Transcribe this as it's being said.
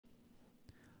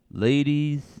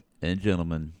Ladies and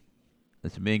gentlemen,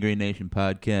 it's the Main Green Nation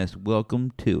podcast.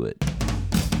 Welcome to it.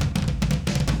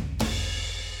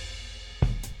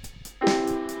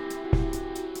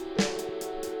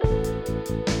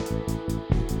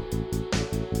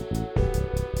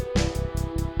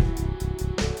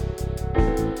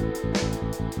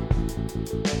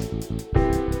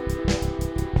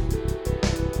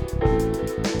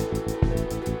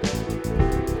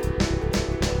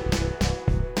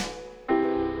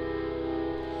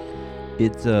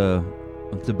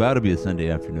 It's about to be a Sunday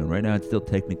afternoon. Right now, it's still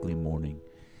technically morning,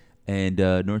 and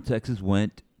North Texas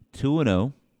went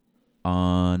 2-0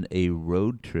 on a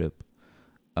road trip.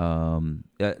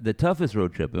 The toughest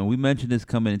road trip, and we mentioned this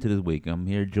coming into this week. I'm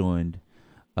here joined,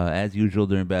 as usual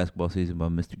during basketball season, by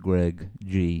Mr. Greg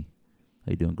G.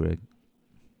 How you doing, Greg?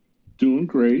 Doing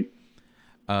great.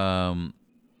 So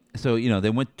they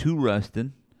went to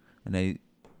Ruston, and they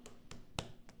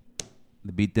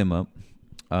beat them up.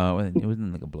 It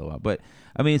wasn't like a blowout, but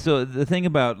I mean, so the thing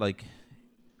about I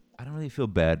don't really feel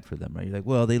bad for them, right? You're like,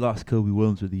 well, they lost Kobe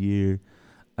Williams for the year.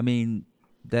 I mean,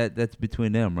 that's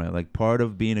between them, right? Like, part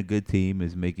of being a good team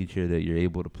is making sure that you're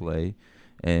able to play,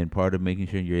 and part of making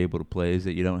sure you're able to play is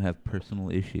that you don't have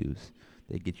personal issues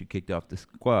that get you kicked off the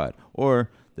squad,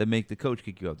 or that make the coach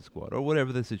kick you off the squad, or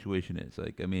whatever the situation is.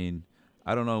 I mean,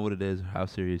 I don't know what it is, or how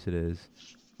serious it is,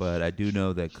 but I do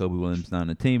know that Kobe Williams not on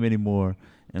the team anymore.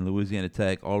 And Louisiana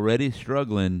Tech already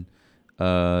struggling,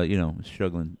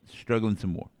 struggling some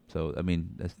more. So I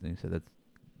mean, that's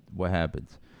what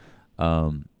happens.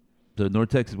 So North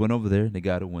Texas went over there, and they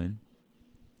got to win,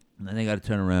 and then they got to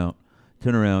turn around,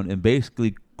 and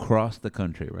basically cross the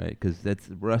country, right? Because that's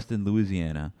Ruston,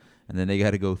 Louisiana, and then they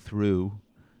got to go through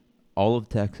all of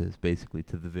Texas, basically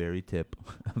to the very tip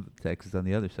of Texas on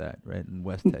the other side, right, in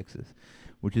West Texas,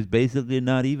 which is basically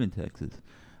not even Texas.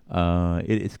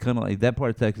 It's kind of like that part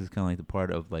of Texas is kind of like the part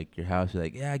of like your house. You're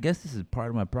like, yeah, I guess this is part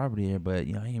of my property here, but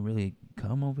I ain't really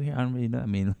come over here. I don't really know. I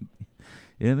mean,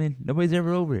 you know what I mean? Nobody's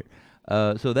ever over here.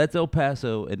 So that's El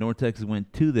Paso, and North Texas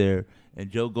went to there, and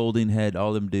Joe Golding had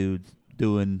all them dudes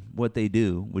doing what they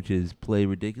do, which is play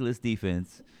ridiculous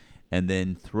defense, and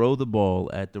then throw the ball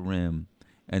at the rim,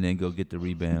 and then go get the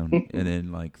rebound, and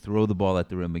then throw the ball at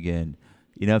the rim again,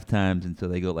 enough times until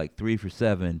they go 3 for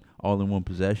 7 all in one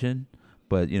possession.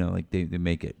 But they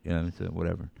make it, so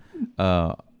whatever.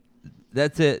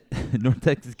 That's it. North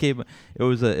Texas came. It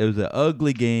was an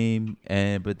ugly game,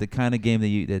 but the kind of game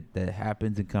that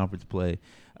happens in conference play.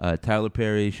 Tylor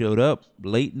Perry showed up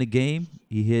late in the game.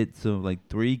 He hit some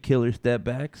 3 killer step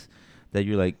backs that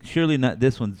you're like, surely not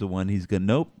this one's the one he's gonna.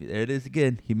 Nope, there it is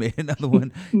again. He made another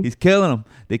one. He's killing them.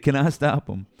 They cannot stop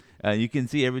him. You can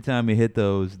see every time he hit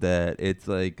those that it's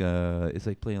like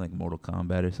playing Mortal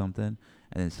Kombat or something.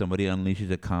 And then somebody unleashes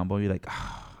a combo. You're like,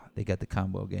 they got the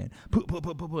combo again.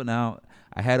 Now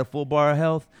I had a full bar of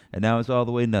health, and now it's all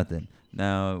the way nothing.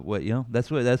 Now what? That's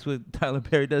what Tylor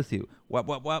Perry does to you. Whop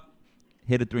whop whop,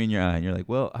 hit a 3 in your eye, and you're like,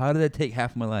 well, how did that take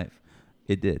half my life?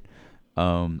 It did.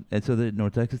 And so the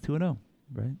North Texas 2-0,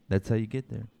 right? That's how you get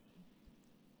there.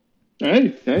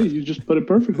 Hey, you just put it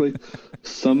perfectly.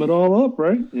 Sum it all up,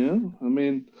 right? I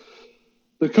mean,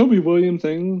 the Kobe Williams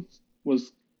thing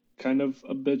was kind of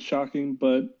a bit shocking,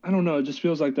 but I don't know. It just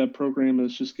feels like that program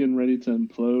is just getting ready to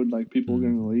implode. Like, people are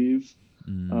going to leave.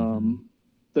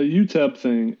 The UTEP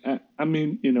thing, I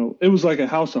mean, it was like a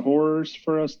house of horrors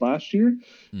for us last year,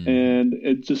 and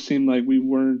it just seemed like we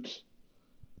weren't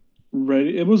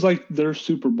ready. It was like their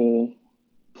Super Bowl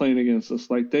playing against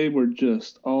us. Like, they were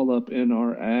just all up in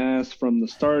our ass from the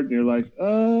start, and you're like,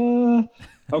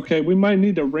 okay, we might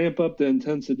need to ramp up the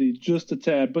intensity just a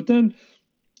tad. But then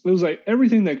it was like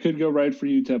everything that could go right for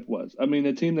UTEP was. I mean,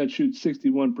 a team that shoots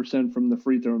 61% from the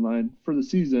free throw line for the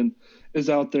season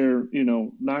is out there,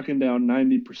 knocking down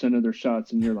 90% of their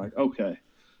shots. And you're like, okay,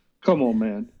 come on,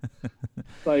 man.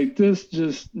 This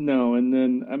just, no. And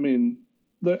then, I mean,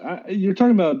 you're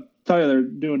talking about Tylor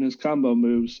doing his combo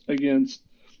moves against,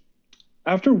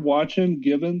 after watching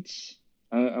Givens,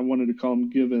 I wanted to call him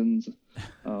Givens,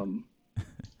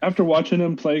 after watching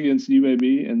him play against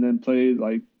UAB and then play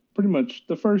pretty much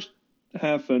the first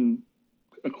half and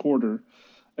a quarter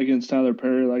against Tylor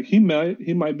Perry, he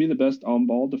might be the best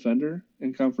on-ball defender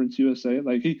in Conference USA.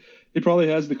 He probably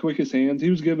has the quickest hands. He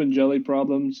was giving Jelly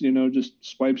problems, just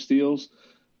swipe steals.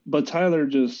 But Tylor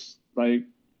just, I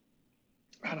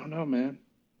don't know, man.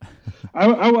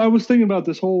 I was thinking about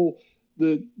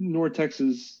the North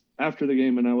Texas after the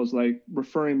game, and I was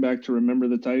referring back to Remember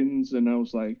the Titans, and I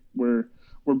was where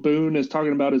Boone is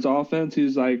talking about his offense,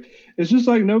 he's like, it's just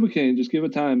like Novocaine, just give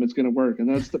it time, it's going to work. And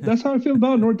that's how I feel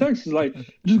about North Texas.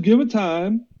 Just give it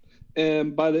time,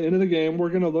 And by the end of the game, we're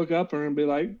going to look up and be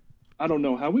like, I don't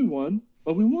know how we won,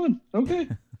 but we won. Okay.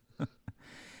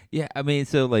 Yeah, I mean,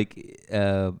 so like,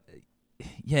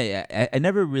 yeah, I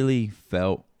never really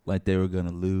felt like they were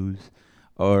gonna lose,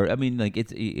 or I mean, like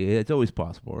it's always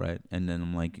possible, right? And then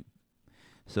I'm like,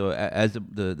 so as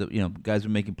the guys were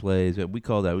making plays, we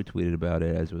called out, we tweeted about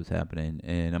it as it was happening,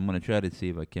 and I'm gonna try to see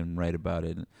if I can write about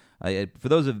it. For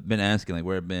those who've been asking like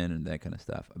where I've been and that kind of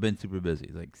stuff, I've been super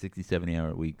busy, like 60, 70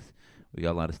 hour weeks. We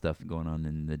got a lot of stuff going on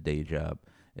in the day job,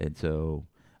 and so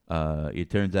it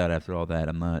turns out after all that,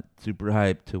 I'm not super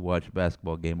hyped to watch a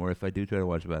basketball game, or if I do try to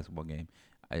watch a basketball game,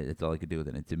 it's all I could do with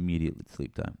it. It's immediately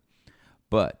sleep time.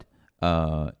 But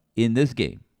in this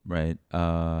game, right,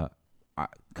 Kai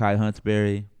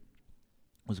Huntsberry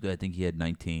was good. I think he had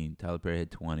 19. Tyler Perry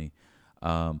had 20.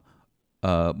 Um,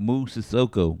 Mu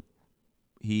Sissoko,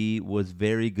 he was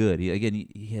very good.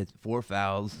 He had 4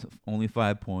 fouls, only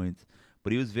 5 points,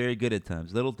 but he was very good at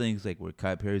times. Little things like where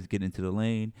Kai Perry's getting into the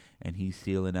lane and he's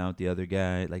sealing out the other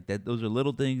guy, like that. Those are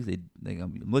little things.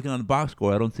 I'm looking on the box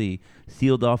score. I don't see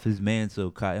sealed off his man so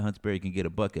Kai Huntsberry can get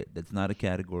a bucket. That's not a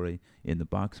category in the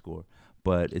box score,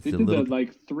 but it's He a did little. that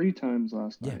like 3 times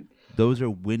last Yeah, night. those are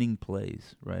winning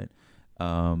plays, right?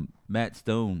 Matt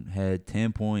Stone had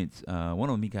 10 points. One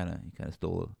of them he kind of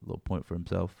stole a little point for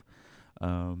himself.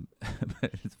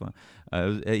 But it's fine.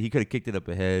 He could have kicked it up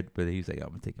ahead, but he's like, I'm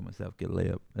gonna take it myself, get a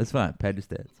layup. That's fine. Pad your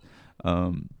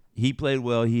stats. He played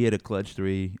well. He had a clutch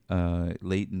three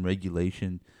late in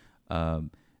regulation. Um,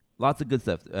 Lots of good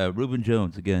stuff. Reuben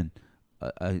Jones again,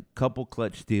 a couple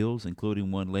clutch steals,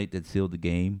 including one late that sealed the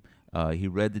game. He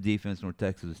read the defense. North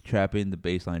Texas was trapping the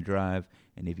baseline drive,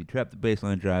 and if you trap the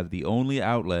baseline drive, the only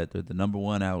outlet or the number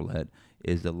one outlet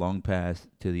is the long pass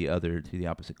to the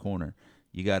opposite corner.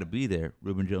 You got to be there.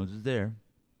 Reuben Jones is there,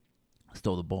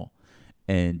 stole the ball,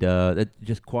 and that's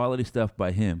just quality stuff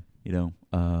by him.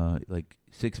 Like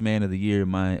six man of the year in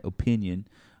my opinion,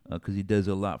 because he does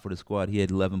a lot for the squad. He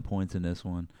had 11 points in this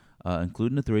one,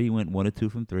 including the three. He went 1 of 2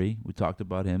 from three. We talked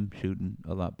about him shooting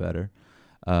a lot better.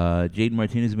 Jaden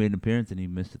Martinez made an appearance and he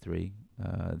missed a three.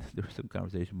 There was some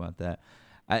conversation about that.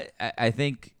 I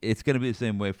think it's going to be the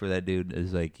same way for that dude.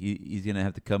 Is like he's going to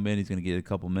have to come in. He's going to get a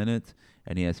couple minutes,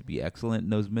 and he has to be excellent in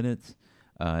those minutes.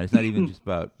 It's not even just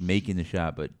about making the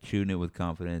shot, but shooting it with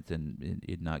confidence and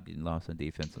it not getting lost on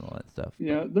defense and all that stuff.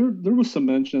 Yeah, there was some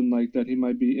mention like that he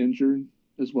might be injured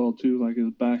as well too, like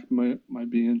his back might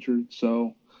be injured.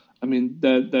 So, I mean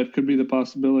that could be the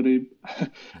possibility. Yeah.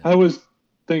 I always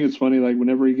think it's funny, like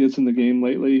whenever he gets in the game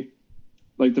lately,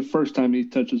 like the first time he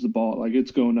touches the ball, like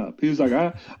it's going up. He's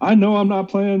like, I know I'm not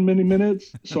playing many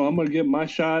minutes, so I'm gonna get my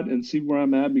shot and see where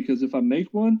I'm at because if I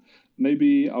make one,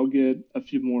 maybe I'll get a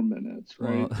few more minutes,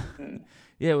 right? Well,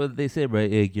 yeah, well, they say,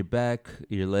 right, like your back,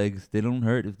 your legs, they don't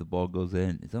hurt if the ball goes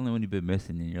in. It's only when you've been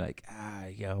missing and you're like,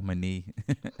 I got on my knee.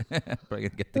 Probably gonna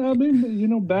get the I kick.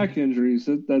 mean, back injuries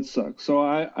that sucks. So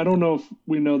I don't know if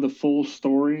we know the full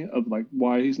story of like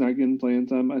why he's not getting playing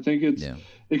time. I think Yeah.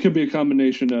 it could be a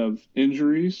combination of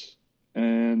injuries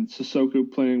and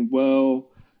Sissoko playing well.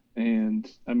 And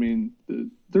I mean,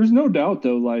 there's no doubt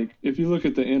though. Like if you look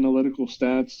at the analytical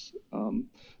stats,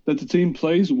 that the team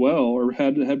plays well or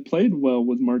had played well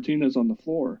with Martinez on the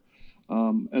floor.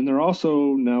 And they're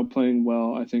also now playing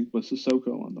well, I think, with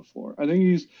Sissoko on the floor. I think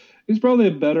he's probably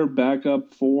a better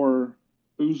backup for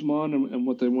Usman and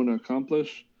what they want to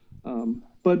accomplish.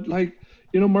 But like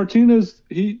Martinez,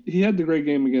 he had the great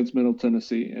game against Middle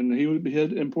Tennessee, and he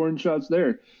hit important shots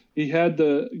there. He had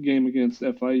the game against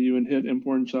FIU and hit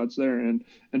important shots there, and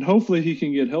hopefully he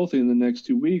can get healthy in the next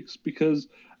 2 weeks because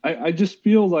I just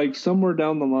feel like somewhere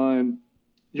down the line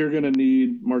you're going to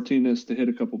need Martinez to hit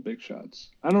a couple big shots.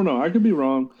 I don't know. I could be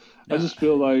wrong. I Uh, just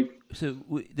feel like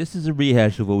this is a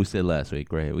rehash of what we said last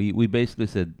week, right? We basically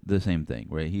said the same thing,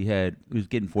 right? He was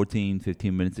getting 14,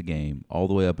 15 minutes a game all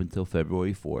the way up until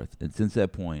February 4th, and since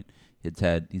that point, he's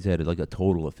had like a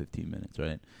total of 15 minutes,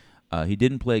 right? He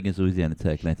didn't play against Louisiana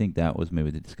Tech, and I think that was maybe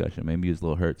the discussion. Maybe he was a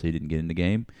little hurt, so he didn't get in the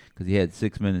game because he had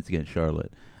 6 minutes against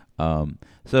Charlotte.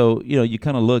 So you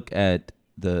kind of look at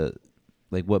the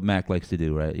like what Mac likes to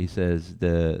do, right? He says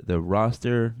the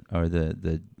roster or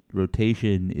the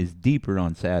rotation is deeper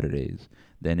on Saturdays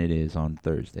than it is on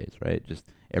Thursdays, right? Just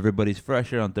everybody's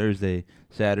fresher on Thursday.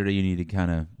 Saturday, you need to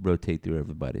kind of rotate through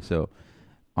everybody. So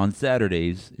on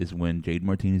Saturdays is when Jade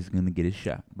Martinez is going to get his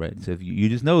shot, right? So if you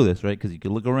just know this, right? Because you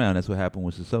can look around. That's what happened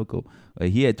with Sissoko.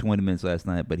 He had 20 minutes last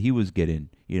night, but he was getting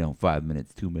 5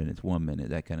 minutes, 2 minutes, 1 minute,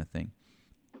 that kind of thing.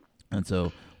 And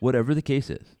so, whatever the case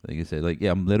is, like I said,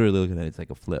 I'm literally looking at it. It's like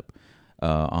a flip.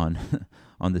 On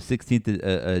on the 16th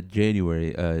of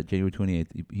January, January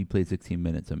 28th, he played 16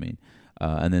 minutes. I mean,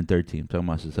 and then third team talking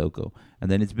about Sissoko, and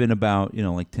then it's been about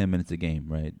like 10 minutes a game,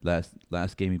 right?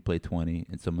 Last game he played 20,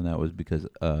 and some of that was because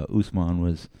Usman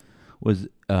was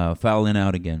fouling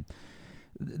out again.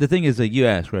 The thing is, like you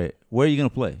asked, right? Where are you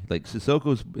gonna play? Like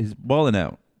Sissoko's is balling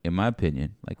out, in my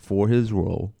opinion, like for his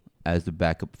role as the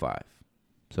backup five.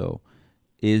 So,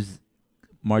 is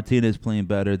Martinez playing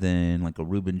better than like a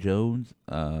Ruben Jones,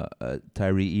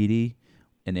 Tyree Edie,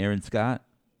 and Aaron Scott?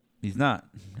 He's not.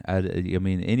 I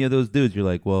mean, any of those dudes, you're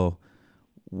like, well,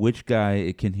 which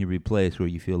guy can he replace where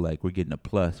you feel like we're getting a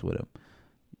plus with him?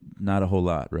 Not a whole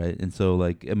lot, right? And so,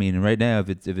 like, I mean, right now, if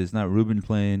it's not Ruben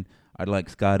playing, I'd like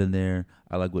Scott in there.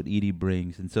 I like what Edie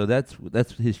brings, and so that's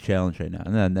his challenge right now.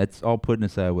 And then that's all putting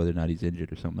aside whether or not he's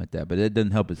injured or something like that. But it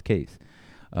doesn't help his case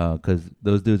because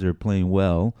those dudes are playing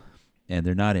well and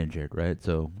they're not injured, right?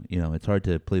 So it's hard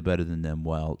to play better than them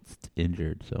while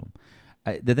injured. So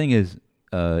the thing is,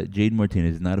 Jaden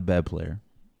Martinez is not a bad player.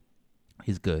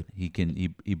 He's good.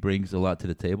 He brings a lot to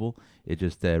the table. It's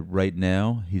just that right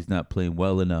now he's not playing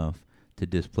well enough to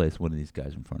displace one of these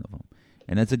guys in front of him,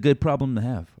 and that's a good problem to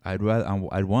have. I'd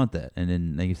want that. And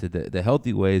then, like you said, the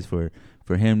healthy way is for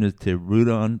him to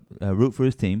root for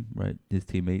his team, right, his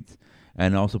teammates,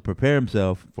 and also prepare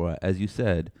himself for, as you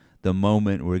said, the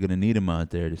moment we're going to need him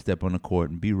out there to step on the court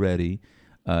and be ready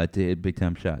to hit big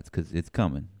time shots because it's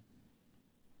coming.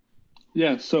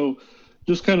 Yeah, so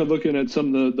just kind of looking at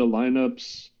some of the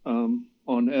lineups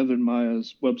on Evan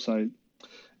Maya's website,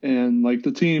 and like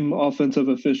the team offensive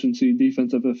efficiency,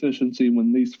 defensive efficiency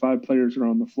when these five players are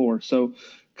on the floor. So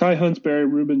Kai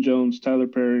Huntsberry, Ruben Jones, Tyler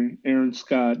Perry, Aaron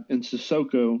Scott, and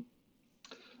Sissoko.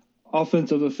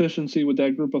 Offensive efficiency with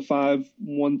that group of five,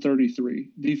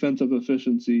 133. Defensive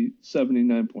efficiency,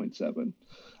 79.7.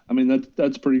 I mean,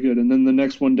 that's pretty good. And then the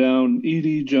next one down,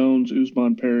 Edie, Jones,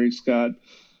 Usman, Perry, Scott.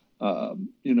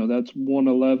 That's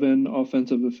 111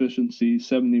 offensive efficiency,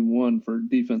 71 for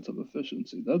defensive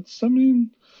efficiency. So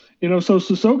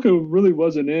Sissoko really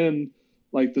wasn't in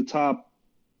like the top,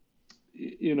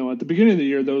 at the beginning of the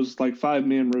year, those like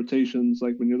 5-man rotations,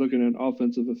 like when you're looking at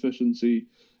offensive efficiency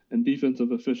and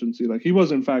defensive efficiency, like he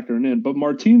wasn't factoring in. But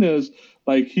Martinez,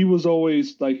 like he was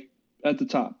always like at the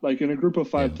top, like in a group of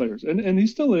five players. And he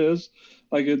still is,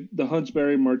 like the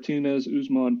Huntsberry, Martinez,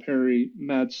 Usman, Perry,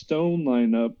 Matt Stone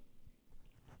lineup,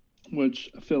 which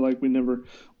I feel like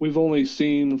we've only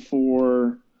seen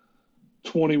for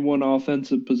 21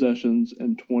 offensive possessions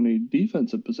and 20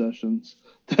 defensive possessions.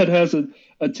 That has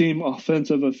a team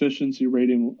offensive efficiency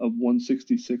rating of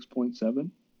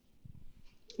 166.7.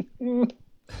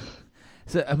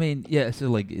 So I mean, yeah. So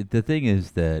like the thing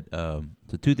is that so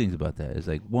two things about that is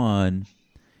like one,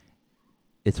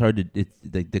 it's hard to it's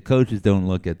like the coaches don't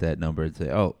look at that number and say,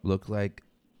 oh, looks like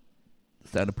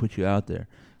it's time to put you out there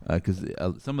because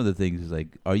some of the things is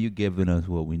like, are you giving us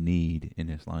what we need in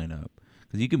this lineup?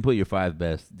 Because you can put your five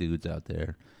best dudes out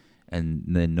there, and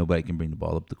then nobody can bring the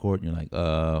ball up the court, and you're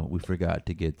like, we forgot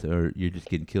to get to, or you're just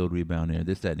getting killed rebound there,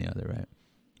 this, that, and the other, right?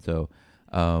 So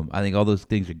I think all those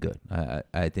things are good.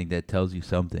 I think that tells you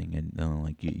something, and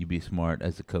like you be smart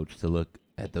as a coach to look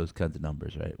at those kinds of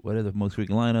numbers, right? What are the most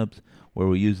frequent lineups? Where are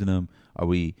we using them? Are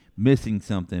we missing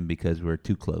something because we're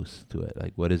too close to it?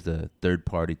 Like, what is the third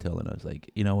party telling us? Like,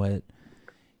 you know what?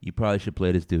 You probably should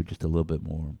play this dude just a little bit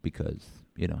more because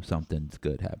something's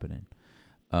good happening.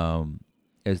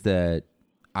 Is that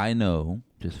I know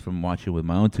just from watching with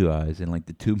my own two eyes in like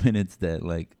the 2 minutes that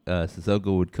like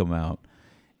Sissoko would come out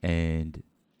and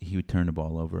he would turn the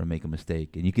ball over and make a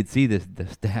mistake, and you could see the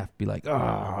staff be like,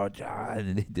 "Oh, John,"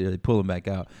 and they pull him back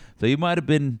out. So you might have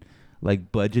been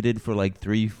like budgeted for like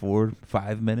 3, 4,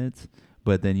 5 minutes,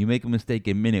 but then you make a mistake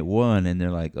in minute one, and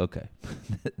they're like, "Okay,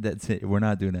 that's it. We're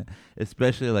not doing that,"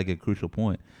 especially like a crucial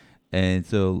point. And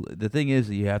so the thing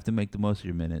is, you have to make the most of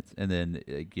your minutes, and then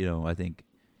I think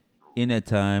in that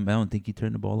time, I don't think he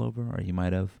turned the ball over, or he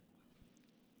might have.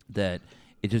 That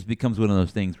it just becomes one of those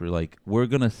things where like we're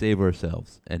gonna save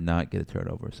ourselves and not get a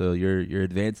turnover. So your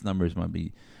advanced numbers might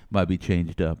be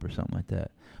changed up or something like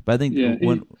that. But I think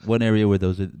one area where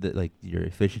like your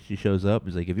efficiency shows up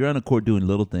is like if you're on the court doing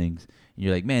little things and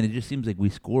you're like, man, it just seems like we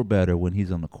score better when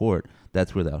he's on the court.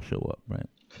 That's where they'll show up, right?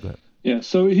 Go ahead. Yeah,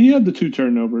 so he had the 2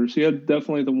 turnovers. He had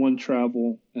definitely the 1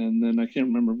 travel, and then I can't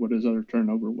remember what his other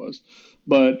turnover was.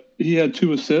 But he had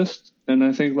 2 assists, and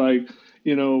I think, like,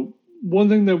 one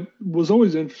thing that was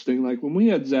always interesting, like when we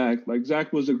had Zach, like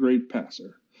Zach was a great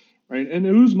passer, right? And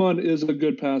Usman is a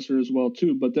good passer as well,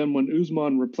 too. But then when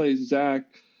Usman replaced Zach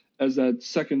as that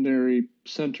secondary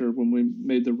center when we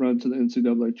made the run to the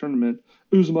NCAA tournament,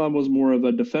 Usman was more of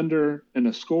a defender and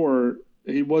a scorer.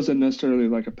 He wasn't necessarily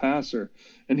like a passer.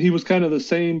 And he was kind of the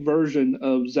same version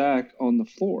of Zach on the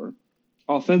floor.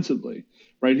 offensively,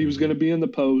 right? He was going Hmm. to be in the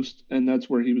post, and that's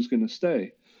where he was going to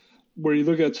stay. Where you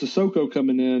look at Sissoko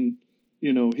coming in,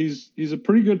 he's a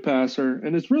pretty good passer,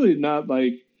 and it's really not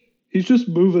like he's just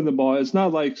moving the ball. It's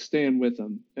not like staying with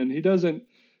him, and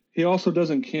he also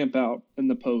doesn't camp out in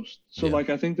the post. So Yeah. like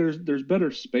I think there's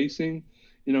better spacing.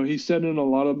 He's setting a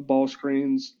lot of ball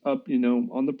screens up,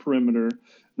 on the perimeter,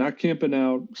 not camping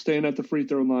out, staying at the free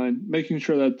throw line, making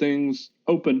sure that things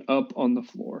open up on the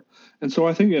floor. And so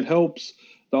I think it helps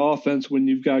the offense when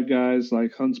you've got guys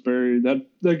like Huntsberry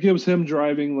that gives him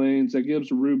driving lanes, that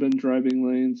gives Rubin driving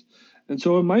lanes. And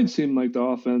so it might seem like the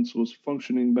offense was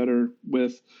functioning better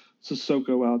with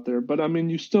Sissoko out there. But I mean,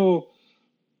 you still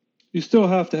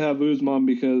have to have Uzman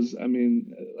because I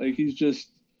mean, like he's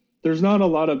just there's not a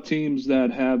lot of teams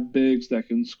that have bigs that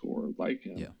can score like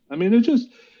him. Yeah. I mean,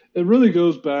 it really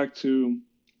goes back to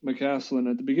McCaslin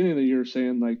at the beginning of the year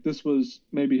saying like this was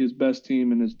maybe his best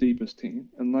team and his deepest team,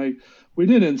 and like we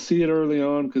didn't see it early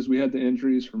on because we had the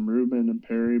injuries from Rubin and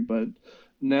Perry, but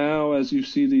now as you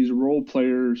see these role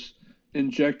players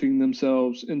injecting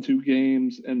themselves into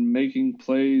games and making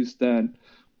plays that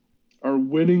are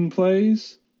winning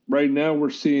plays. Right now, we're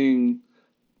seeing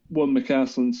what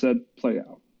McCaslin said play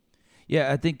out.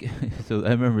 Yeah, I think so. I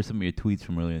remember some of your tweets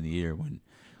from earlier in the year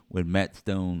when Matt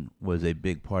Stone was a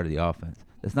big part of the offense.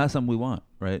 That's not something we want,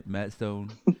 right? Matt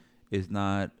Stone is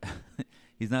not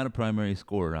he's not a primary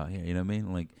scorer out here. You know what I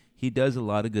mean? Like he does a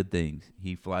lot of good things.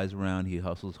 He flies around. He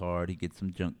hustles hard. He gets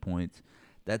some junk points.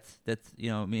 That's you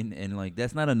know what I mean. And like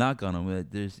that's not a knock on him.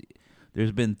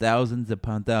 There's been thousands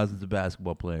upon thousands of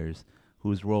basketball players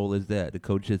whose role is that the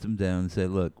coach sits them down and said,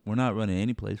 "Look, we're not running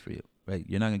any plays for you. Right?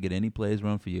 You're not gonna get any plays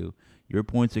run for you. Your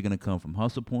points are gonna come from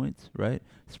hustle points, right?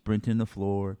 Sprinting the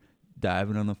floor,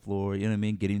 diving on the floor. You know what I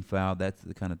mean? Getting fouled. That's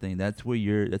the kind of thing. That's what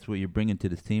you're bringing to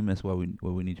this team. That's what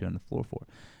we need you on the floor for.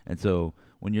 And so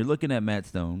when you're looking at Matt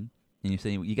Stone and you're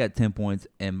saying you got 10 points,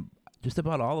 and just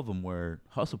about all of them were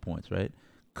hustle points, right?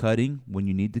 Cutting when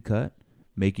you need to cut,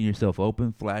 making yourself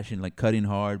open, flashing like cutting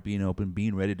hard, being open,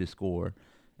 being ready to score,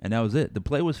 and that was it. The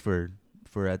play was for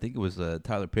I think it was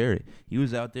Tyler Perry. He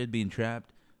was out there being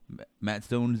trapped. Matt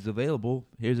Stone is available.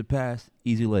 Here's a pass,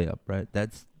 easy layup, right?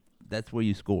 That's where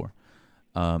you score.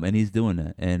 And he's doing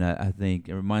that. And I think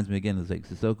it reminds me again, it's like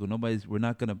Sissoko, we're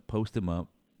not going to post him up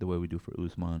the way we do for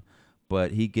Usman,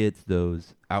 but he gets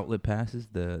those outlet passes,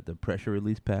 the pressure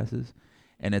release passes.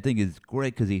 And I think it's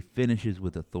great because he finishes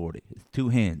with authority. It's two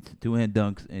hand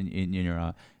dunks in your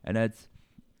eye. And it's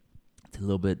a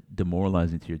little bit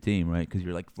demoralizing to your team, right? Because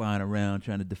you're like flying around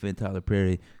trying to defend Tyler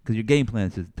Perry. Because your game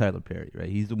plan says Tyler Perry, right?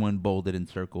 He's the one bolded and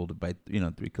circled by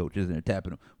three coaches, and they're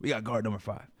tapping him. We got guard number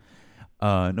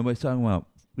 5. Nobody's talking about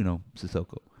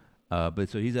Sissoko. But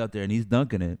so he's out there and he's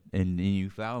dunking it, and you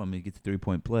foul him, and he gets a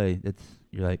 3-point play.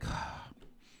 You're like,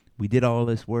 we did all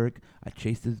this work. I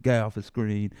chased this guy off the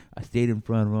screen. I stayed in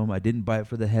front of him. I didn't bite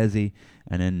for the hezzy,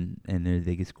 and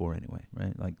they get score anyway,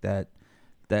 right? Like that.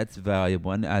 That's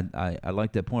valuable, and I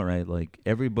like that point, right? Like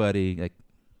everybody, like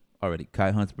already,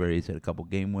 Kai Huntsberry's had a couple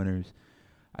game winners.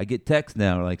 I get texts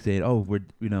now, like saying, "Oh, we're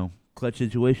clutch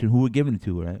situation. Who we giving it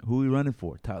to, right? Who we running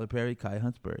for? Tyler Perry, Kai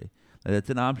Huntsberry. Like, that's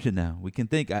an option now. We can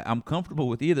think. I'm comfortable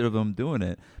with either of them doing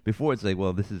it. Before it's like,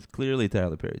 well, this is clearly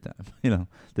Tyler Perry time.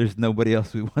 There's nobody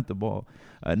else we want the ball.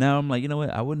 Now I'm like, you know what?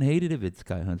 I wouldn't hate it if it's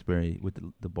Kai Huntsberry with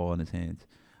the ball in his hands.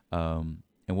 And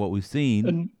what we've seen,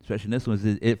 And especially in this one,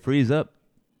 is it frees up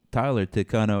Tyler to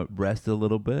kind of rest a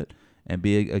little bit and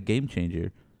be a game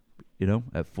changer,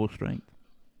 at full strength.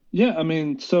 yeah, I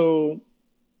mean, so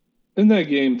in that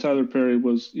game, Tyler Perry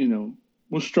was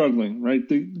struggling, right?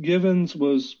 The Givens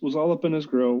was all up in his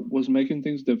grill, was making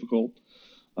things difficult,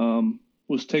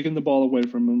 was taking the ball away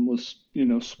from him, was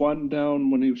swatting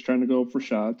down when he was trying to go for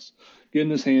shots,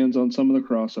 getting his hands on some of the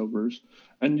crossovers,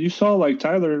 and you saw like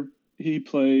Tyler, he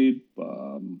played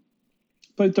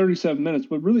 37 minutes,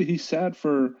 but really he sat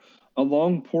for a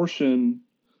long portion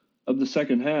of the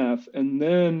second half, and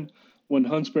then when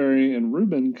Huntsberry and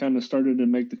Rubin kind of started to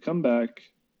make the comeback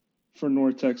for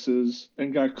North Texas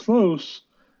and got close,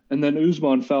 and then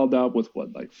Usman fouled out with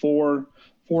what, like four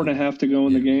and a Yeah, half to go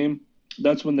in the yeah, game.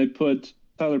 That's when they put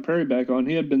Tyler Perry back on.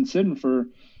 He had been sitting for,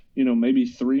 maybe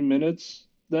 3 minutes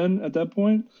then at that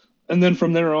point. And then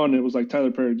from there on, it was like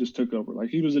Tyler Perry just took over. Like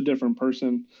he was a different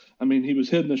person. I mean, he was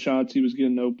hitting the shots, he was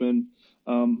getting open.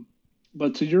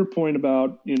 But to your point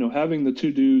about having the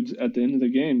two dudes at the end of the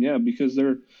game, yeah, because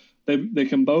they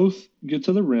can both get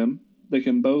to the rim, they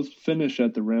can both finish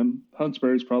at the rim.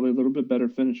 Huntsberry's probably a little bit better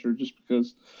finisher just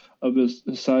because of his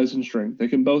size and strength. They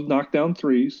can both knock down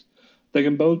threes. They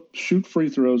can both shoot free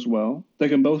throws well. They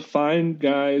can both find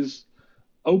guys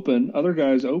open, other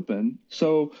guys open.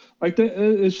 So like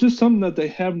it's just something that they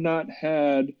have not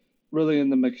had really in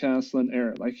the McCaslin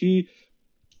era. Like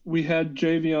we had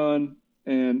Javion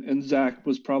and Zach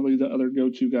was probably the other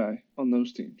go-to guy on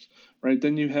those teams, right?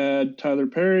 Then you had Tyler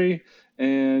Perry,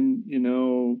 and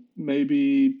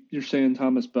maybe you're saying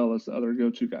Thomas Bell is the other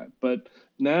go-to guy, but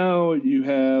now you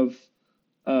have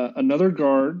another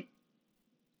guard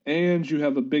and you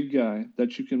have a big guy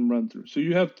that you can run through. So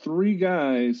you have three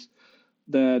guys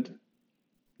that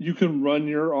you can run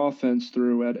your offense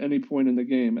through at any point in the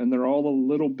game, and they're all a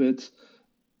little bit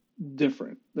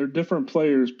different. They're different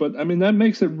players, but I mean that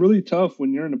makes it really tough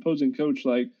when you're an opposing coach.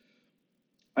 Like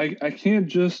I can't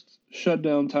just shut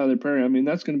down Tyler Perry. I mean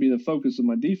that's going to be the focus of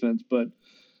my defense, but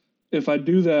if I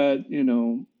do that,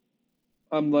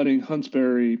 I'm letting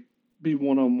Huntsberry be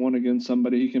one-on-one against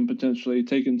somebody he can potentially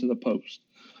take into the post,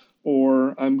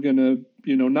 or I'm gonna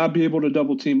not be able to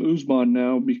double team Usman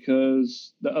now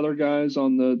because the other guys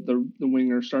on the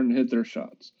wing are starting to hit their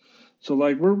shots. So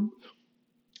like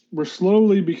we're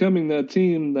slowly becoming that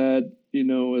team that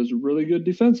is really good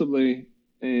defensively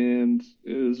and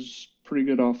is pretty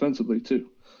good offensively too.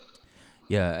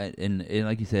 Yeah, and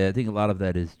like you said, I think a lot of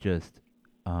that is just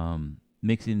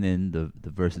mixing in the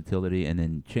versatility and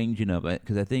then changing up.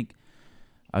 Because I think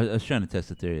I was trying to test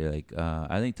the theory. Like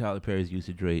I think Tyler Perry's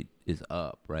usage rate is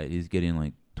up. Right, he's getting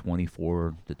like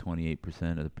 24 to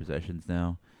 28% of the possessions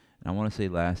now. And I want to say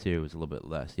last year it was a little bit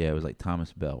less. Yeah, it was like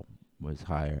Thomas Bell was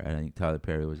higher. I think Tyler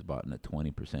Perry was about in the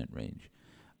 20% range.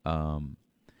 Um,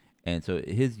 and so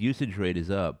his usage rate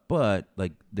is up, but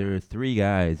like there are three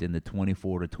guys in the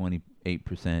 24 to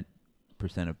 28%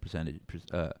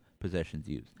 of possessions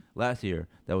used. Last year,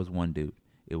 that was one dude.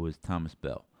 It was Thomas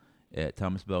Bell.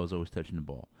 Thomas Bell was always touching the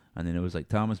ball, and then it was like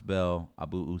Thomas Bell,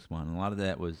 Abu Usman, and a lot of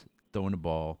that was throwing the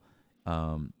ball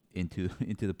into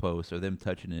into the post or them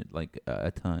touching it like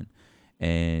a ton.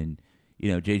 And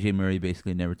J.J. Murray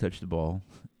basically never touched the ball.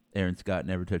 Aaron Scott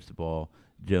never touched the ball.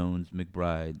 Jones,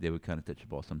 McBride, they would kind of touch the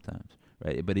ball sometimes,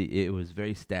 right? But it was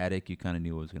very static. You kind of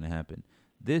knew what was going to happen.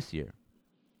 This year,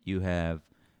 you have,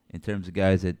 in terms of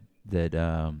guys that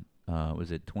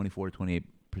was it 24 to 28%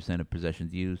 of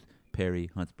possessions used, Perry,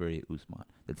 Huntsberry, Usman.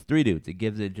 That's three dudes. It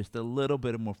gives it just a little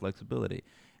bit of more flexibility.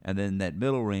 And then that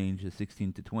middle range is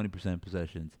 16 to 20%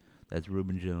 possessions. That's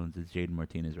Reuben Jones. It's Jaden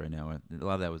Martinez right now. A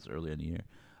lot of that was earlier in the year.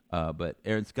 But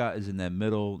Aaron Scott is in that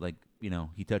middle, like,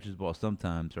 he touches the ball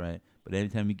sometimes, right? But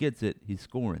anytime he gets it, he's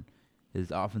scoring.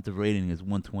 His offensive rating is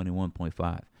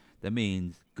 121.5. That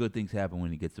means good things happen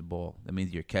when he gets the ball. That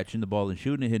means you're catching the ball and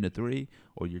shooting it, hitting a three,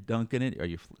 or you're dunking it, or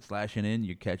you're slashing in,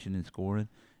 you're catching and scoring.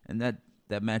 And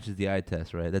that matches the eye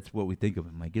test, right? That's what we think of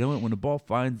him. Like, you know what? When the ball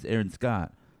finds Aaron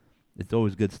Scott, it's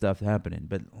always good stuff happening.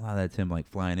 But a lot of that's him, like,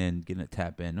 flying in, getting a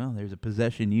tap in. Well, there's a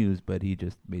possession used, but he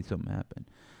just made something happen.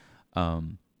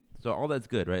 So all that's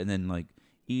good, right? And then, like,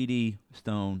 Edie,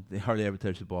 Stone, they hardly ever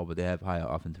touch the ball, but they have high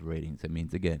offensive ratings. That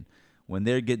means, again, when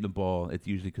they're getting the ball, it's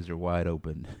usually because they're wide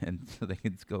open, and so they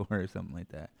can score or something like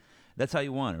that. That's how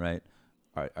you want it, right?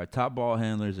 Our top ball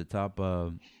handlers, the top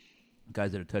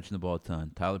guys that are touching the ball a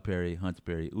ton, Tyler Perry,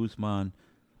 Huntsberry, Usman,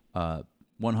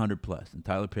 100 plus. And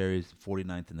Tyler Perry's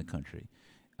 49th in the country.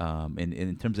 And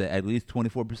in terms of at least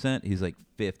 24%, he's like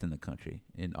 5th in the country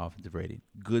in offensive rating.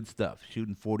 Good stuff.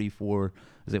 Shooting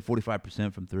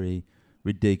 45% from three.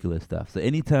 Ridiculous stuff. So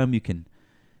anytime you can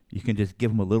just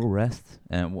give him a little rest.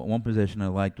 And one possession I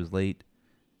liked was late.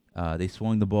 They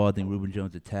swung the ball. I think Reuben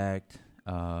Jones attacked.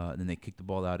 Then they kicked the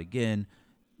ball out again.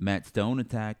 Matt Stone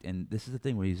attacked. And this is the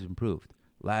thing where he's improved.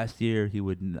 Last year, he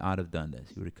would not have done this.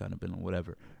 He would have kind of been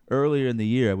whatever. Earlier in the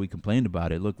year, we complained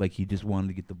about it. It looked like he just wanted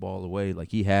to get the ball away.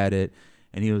 Like he had it.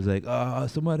 And he was like, oh,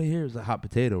 somebody here is a hot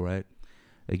potato, right?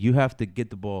 Like you have to get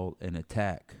the ball and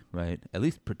attack, right? At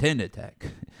least pretend to attack.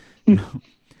 You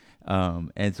know?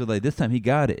 And so like this time he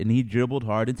got it and he dribbled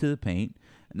hard into the paint.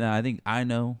 Now I think I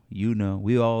know,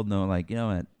 we all know, like,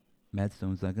 what? Matt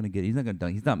Stone's not gonna get it. He's not gonna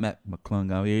dunk. He's not Matt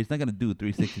McClung out here. He's not gonna do a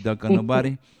 360 dunk on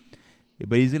nobody.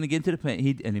 But he's gonna get into the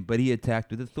paint. But he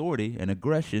attacked with authority and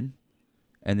aggression,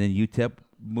 and then UTEP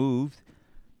moved.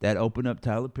 That opened up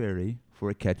Tyler Perry for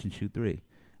a catch and shoot three.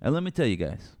 And let me tell you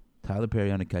guys, Tyler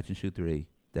Perry on a catch and shoot three,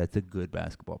 that's a good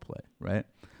basketball play, right?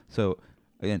 So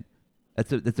again,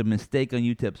 that's a mistake on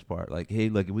UTEP's part. Like, hey,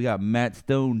 look, we got Matt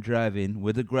Stone driving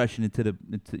with aggression into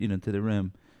the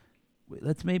rim.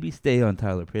 Let's maybe stay on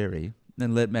Tyler Perry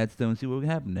and let Matt Stone see what would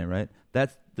happen there, right?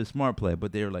 That's the smart play.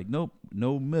 But they're like, nope,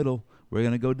 no middle. We're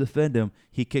gonna go defend him.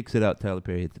 He kicks it out. Tyler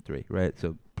Perry hits the three, right?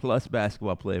 So plus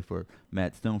basketball play for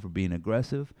Matt Stone for being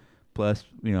aggressive, plus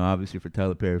obviously for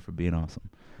Tyler Perry for being awesome.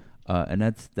 And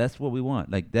that's what we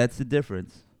want. Like that's the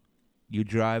difference You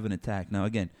drive and attack. Now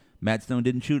again, Matt Stone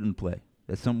didn't shoot and play.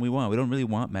 That's something we want. We don't really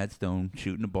want Matt Stone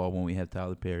shooting the ball when we have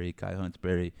Tyler Perry, Kai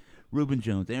Huntsberry, Reuben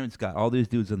Jones, Aaron Scott, all these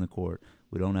dudes on the court.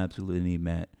 We don't absolutely need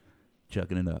Matt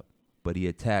chucking it up. But he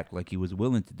attacked like he was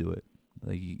willing to do it.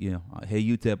 Like, hey,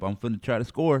 UTEP, I'm finna try to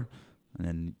score. And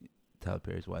then Tyler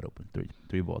Perry's wide open.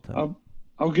 Three ball time.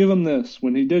 I'll give him this.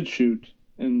 When he did shoot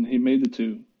and he made the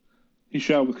two, he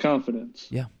shot with confidence.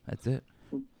 Yeah, that's it.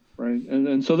 Right.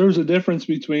 And so there's a difference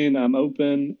between I'm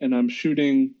open and I'm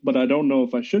shooting, but I don't know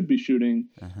if I should be shooting.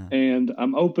 And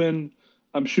I'm open,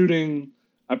 I'm shooting,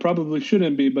 I probably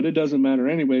shouldn't be, but it doesn't matter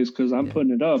anyways because I'm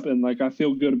putting it up and, like, I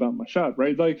feel good about my shot,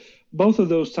 right? Like, both of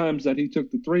those times that he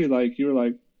took the three, like, you were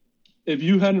like, if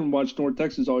you hadn't watched North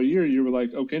Texas all year, you were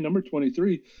like, okay, number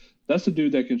 23, that's a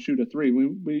dude that can shoot a three.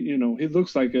 We he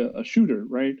looks like a shooter,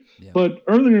 right? Yeah. But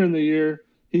earlier in the year,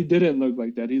 he didn't look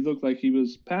like that. He looked like he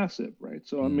was passive, right?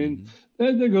 So, I mean,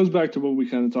 that goes back to what we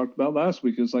kind of talked about last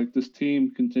week is, like, this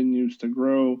team continues to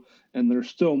grow, and there's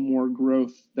still more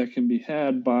growth that can be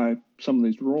had by some of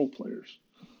these role players.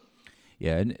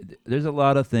 Yeah, and there's a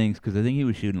lot of things, because I think he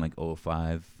was shooting like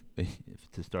 0-5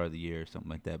 to start the year or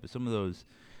something like that. But some of those,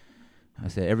 I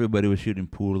said everybody was shooting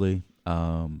poorly.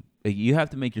 You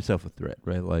have to make yourself a threat,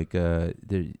 right? Like,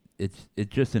 it's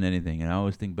just in anything. And I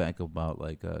always think back about,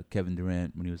 like, Kevin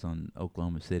Durant when he was on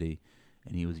Oklahoma City,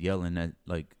 and he was yelling at,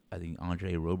 like, I think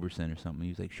Andre Roberson or something. He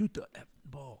was like, shoot the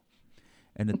ball.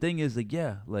 And the thing is, like,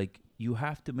 yeah, like, you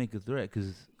have to make a threat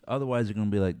because otherwise you're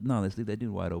going to be like, no, let's leave that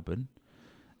dude wide open.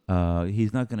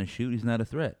 He's not going to shoot. He's not a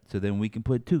threat. So then we can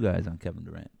put 2 guys on Kevin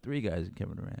Durant, 3 guys on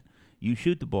Kevin Durant. You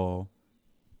shoot the ball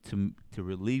to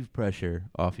relieve pressure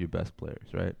off your best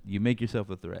players, right? You make yourself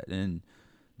a threat. And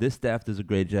this staff does a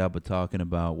great job of talking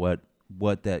about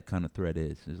what that kind of threat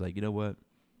is. It's like, you know what?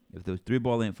 If those 3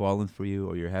 ball ain't falling for you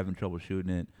or you're having trouble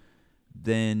shooting it,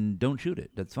 then don't shoot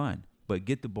it. That's fine. But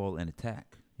get the ball and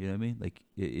attack. You know what I mean? Like,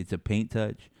 it's a paint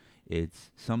touch. It's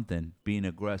something, being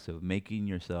aggressive, making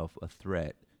yourself a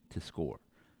threat to score.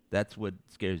 That's what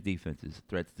scares defenses,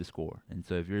 threats to score. And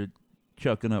so if you're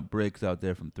chucking up bricks out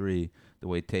there from 3, the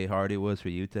way Tay Hardy was for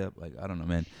UTEP, like, I don't know,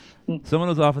 man. Some of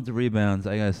those offensive rebounds,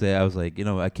 I got to say, I was like,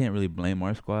 I can't really blame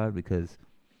our squad because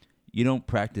you don't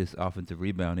practice offensive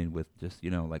rebounding with just,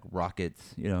 like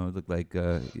rockets. It looked like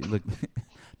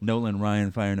Nolan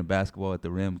Ryan firing a basketball at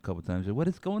the rim a couple times. What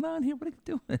is going on here? What are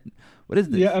you doing? What is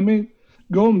this? Yeah, I mean,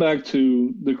 going back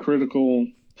to the critical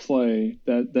play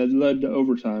that led to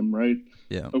overtime, right?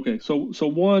 Yeah. Okay, so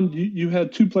one, you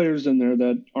had 2 players in there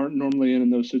that aren't normally in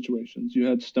those situations. You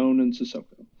had Stone and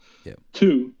Sissoko. Yeah.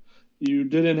 2, you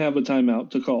didn't have a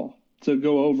timeout to call to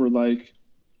go over, like,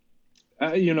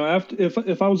 after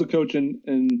if I was a coach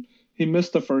and he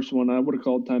missed the first one, I would have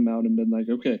called timeout and been like,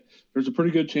 okay, there's a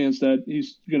pretty good chance that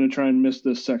he's going to try and miss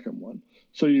this second one.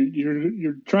 So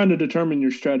you're trying to determine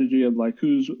your strategy of, like,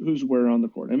 who's where on the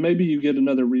court, and maybe you get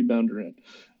another rebounder in.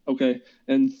 Okay,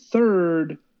 and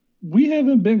third, we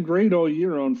haven't been great all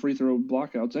year on free throw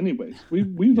blockouts. Anyways,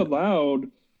 we've allowed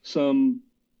some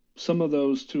of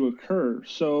those to occur.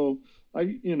 So I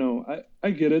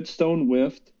get it. Stone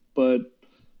whiffed, but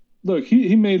look,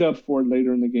 he made up for it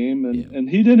later in the game, and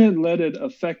he didn't let it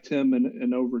affect him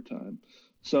in overtime.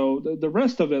 So the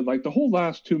rest of it, like the whole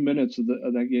last 2 minutes of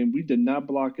that game, we did not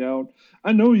block out.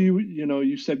 I know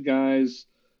you said guys,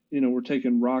 we're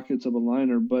taking rockets of a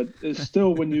liner, but it's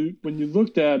still when you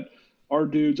looked at our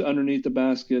dudes underneath the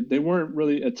basket, they weren't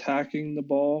really attacking the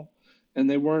ball, and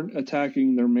they weren't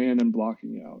attacking their man and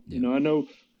blocking out. Yeah. I know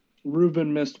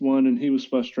Reuben missed one, and he was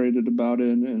frustrated about it,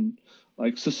 and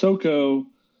like Sissoko,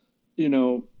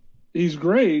 he's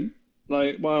great.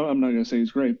 Like, well, I'm not gonna say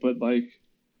he's great, but like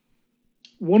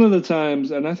one of the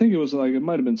times, and I think it was like, it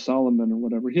might have been Solomon or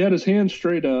whatever, he had his hand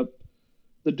straight up.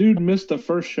 The dude missed the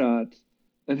first shot,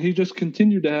 and he just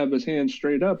continued to have his hand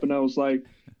straight up. And I was like,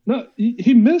 no,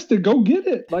 he missed it. Go get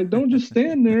it. Like, don't just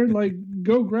stand there. Like,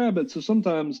 go grab it. So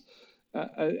sometimes,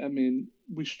 I mean,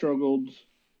 we struggled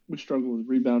with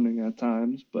rebounding at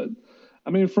times. But,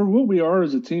 I mean, for what we are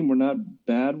as a team, we're not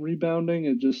bad rebounding.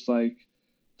 It's just like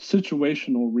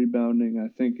situational rebounding,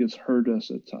 I think, has hurt us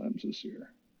at times this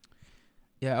year.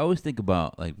 Yeah, I always think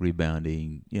about, like,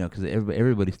 rebounding, because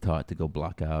everybody's taught to go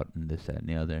block out and this, that, and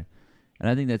the other. And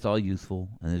I think that's all useful.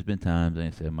 And there's been times, like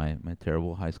I said, my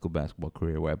terrible high school basketball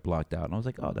career where I blocked out. And I was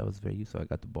like, oh, that was very useful. I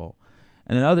got the ball.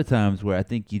 And then other times where I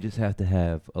think you just have to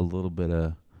have a little bit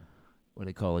of what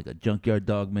they call like a junkyard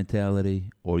dog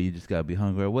mentality, or you just got to be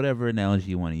hungry, or whatever analogy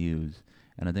you want to use.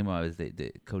 And I think about it is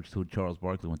the coach told Charles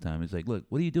Barkley one time, he's like, look,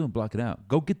 what are you doing blocking out?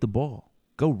 Go get the ball.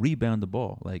 Go rebound the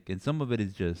ball. Like, and some of it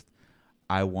is just,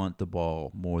 I want the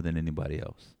ball more than anybody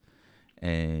else.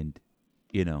 And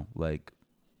Like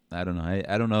I don't know.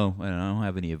 I don't know. I don't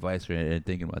have any advice or anything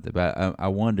thinking about that. But I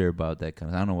wonder about that kind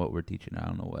of. I don't know what we're teaching. I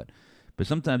don't know what. But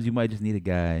sometimes you might just need a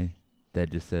guy that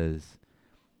just says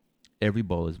every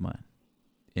ball is mine.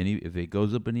 If it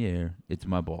goes up in the air, it's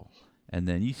my ball. And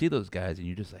then you see those guys, and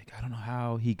you're just like, I don't know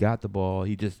how he got the ball.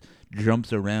 He just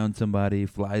jumps around somebody,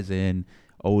 flies in,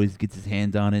 always gets his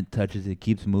hand on it, touches it,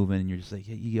 keeps moving, and you're just like,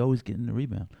 yeah, he always getting the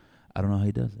rebound. I don't know how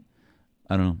he does it.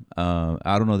 I don't know.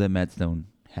 I don't know that Matt Stone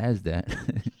has that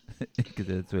because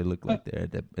that's what it looked I, like there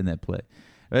in that play.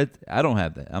 But I don't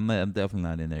have that. I'm definitely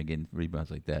not in there getting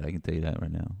rebounds like that. I can tell you that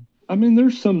right now. I mean,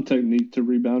 there's some technique to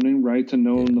rebounding, right? To Yeah.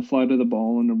 knowing the flight of the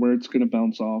ball and where it's going to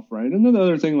bounce off, right? And then the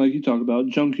other thing, like you talk about,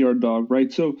 junkyard dog,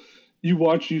 right? So you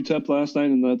watched UTEP last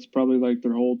night, and that's probably like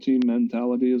their whole team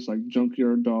mentality is like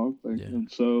junkyard dog, like, Yeah. and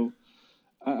so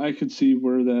I could see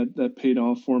where that paid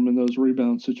off for him in those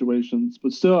rebound situations.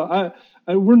 But still,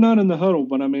 we're not in the huddle,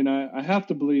 but I mean, I have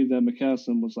to believe that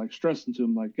McCaslin was like stressing to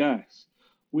him, like, guys,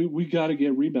 we got to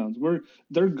get rebounds.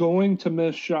 They're going to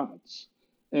miss shots,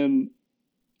 and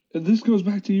this goes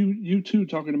back to you too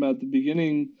talking about the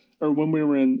beginning or when we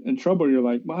were in trouble. You're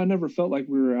like, well, I never felt like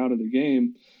we were out of the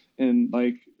game and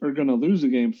like are gonna lose the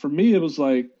game. For me, it was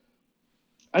like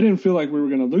I didn't feel like we were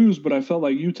gonna lose, but I felt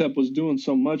like UTEP was doing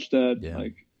so much that Yeah.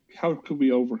 like how could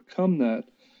we overcome that?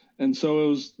 And so it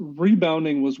was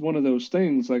rebounding was one of those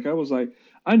things. Like I was like,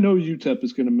 I know UTEP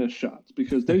is gonna miss shots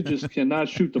because they just cannot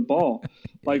shoot the ball. Yeah.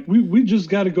 Like we just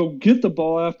got to go get the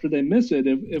ball after they miss it.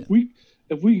 Yeah.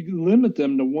 If we limit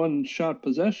them to one shot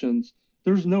possessions,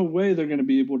 there's no way they're going to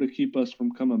be able to keep us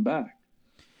from coming back.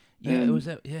 Yeah. It was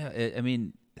And that. Yeah. I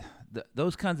mean,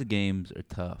 those kinds of games are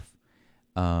tough.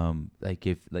 Like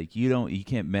if like you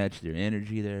can't match their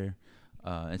energy there.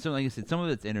 And so like I said, some of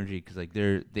it's energy because like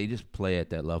they just play at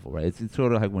that level, right? It's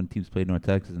sort of like when teams play North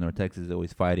Texas. North Texas is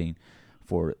always fighting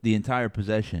for the entire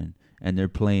possession, and they're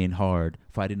playing hard,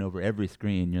 fighting over every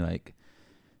screen. You're like,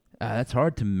 that's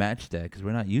hard to match that because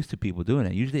we're not used to people doing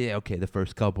it. Usually, yeah, okay, the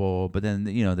first couple, but then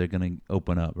they're gonna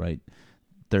open up, right?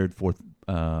 Third, fourth,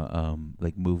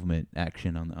 like movement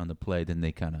action on the play. Then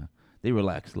they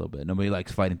relax a little bit. Nobody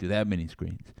likes fighting through that many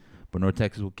screens, but North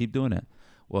Texas will keep doing that.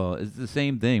 Well, it's the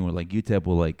same thing where like UTEP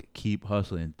will like keep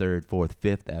hustling third, fourth,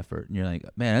 fifth effort, and you're like,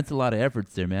 man, that's a lot of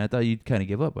efforts there, man. I thought you'd kind of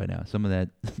give up by now. Some of that,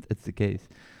 that's the case.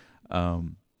 I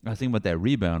was thinking about that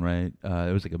rebound, right?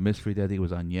 It was like a misread. I think it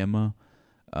was on Yema.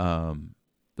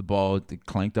 The ball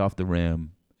clanked off the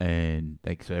rim, and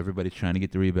like so everybody's trying to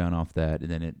get the rebound off that, and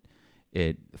then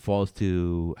it falls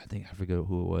to I think I forget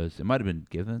who it was. It might have been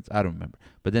Givens. I don't remember.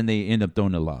 But then they end up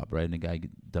throwing the lob, right? And the guy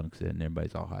dunks it, and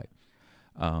everybody's all hype.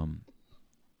 Um,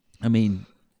 I mean,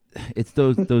 it's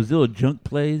those little junk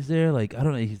plays there. Like I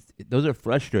don't know, those are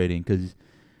frustrating because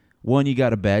one, you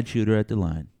got a bad shooter at the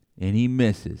line, and he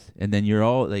misses, and then you're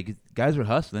all like, guys were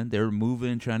hustling, they were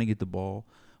moving, trying to get the ball,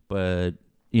 but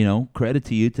credit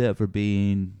to UTEP for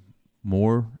being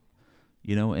more,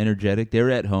 energetic. They're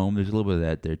at home. There's a little bit of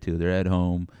that there too. They're at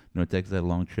home. North Texas had a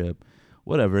long trip.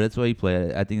 Whatever. That's why you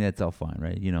play. I think that's all fine,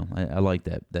 right? I like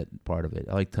that part of it.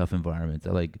 I like tough environments.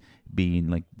 I like being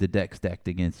like the deck stacked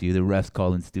against you, the refs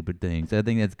calling stupid things. I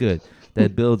think that's good.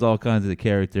 That builds all kinds of the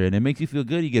character, and it makes you feel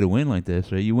good. You get a win like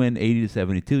this, right? You win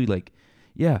 80-72. You're like,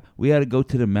 yeah, we had to go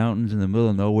to the mountains in the middle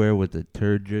of nowhere with the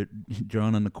turd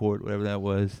drawn on the court, whatever that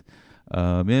was. You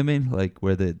know what I mean? Like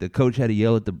where the coach had to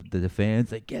yell at the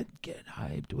fans, like get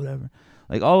hyped, whatever.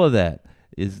 Like all of that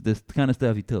is this kind of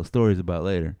stuff you tell stories about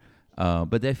later.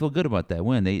 But they feel good about that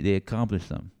win. They accomplished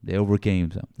something. They overcame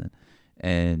something.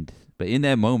 But in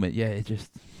that moment, yeah, it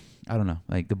just I don't know.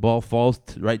 Like the ball falls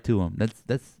right to them.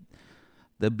 That's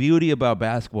the beauty about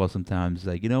basketball. Sometimes,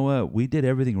 like you know what, we did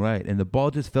everything right, and the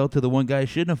ball just fell to the one guy it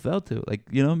shouldn't have fell to. Like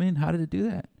you know what I mean? How did it do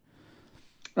that?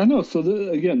 I know. So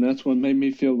again, that's what made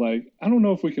me feel like I don't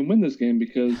know if we can win this game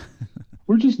because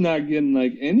we're just not getting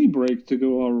like any break to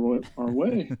go our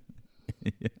way.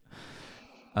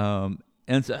 Yeah.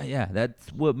 And so yeah,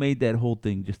 that's what made that whole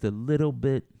thing just a little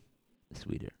bit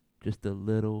sweeter, just a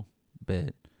little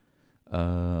bit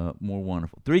more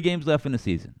wonderful. 3 games left in the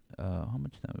season. How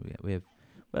much time do we have?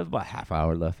 We have about half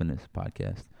hour left in this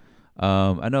podcast.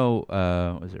 I know.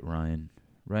 Was it Ryan?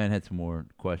 Ryan had some more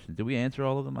questions. Did we answer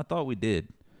all of them? I thought we did.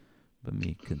 Let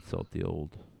me consult the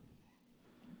old.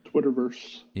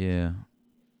 Twitterverse. Yeah.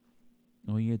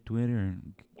 Oh, you got Twitter.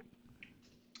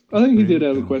 I think he There did we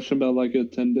have a go. question about like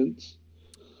attendance.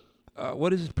 What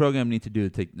does this program need to do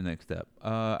to take the next step?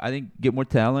 I think get more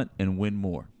talent and win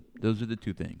more. Those are the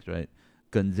two things, right?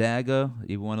 Gonzaga,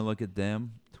 you want to look at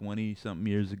them 20 something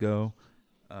years ago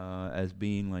as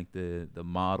being like the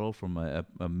model from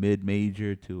a mid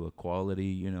major to a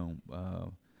quality,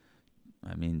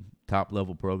 I mean, top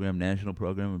level program, national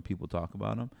program, when people talk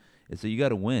about them. And so you got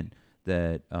to win.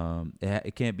 That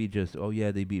it can't be just, oh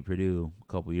yeah, they beat Purdue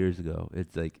a couple years ago.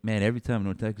 It's like, man, every time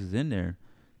North Texas is in there,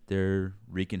 they're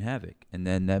wreaking havoc, and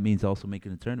then that means also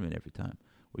making a tournament every time,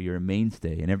 where you're a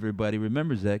mainstay, and everybody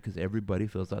remembers that because everybody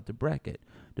fills out the bracket.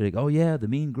 They're like, oh yeah, the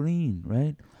Mean Green,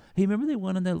 right? Hey, remember they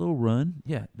went on that little run?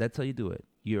 Yeah, that's how you do it.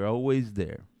 You're always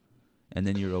there, and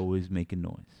then you're always making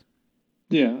noise.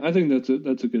 Yeah, I think that's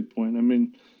a good point. I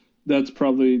mean, that's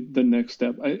probably the next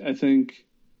step. I think,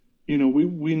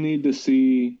 we need to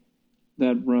see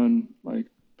that run like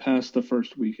past the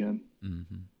first weekend, Hmm.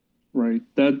 right?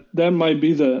 That might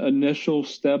be the initial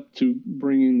step to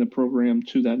bringing the program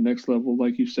to that next level,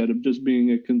 like you said, of just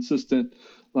being a consistent,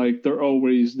 like they're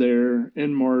always there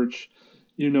in March.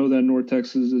 You know that North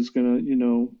Texas is gonna,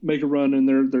 make a run in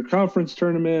their conference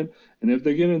tournament, and if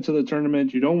they get into the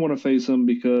tournament, you don't want to face them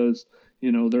because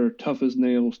they're a tough as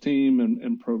nails team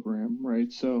and program,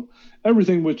 right? So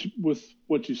everything which with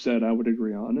what you said, I would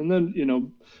agree on, and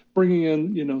then bringing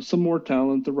in some more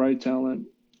talent, the right talent.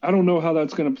 I don't know how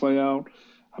that's going to play out.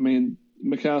 I mean,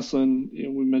 McCaslin,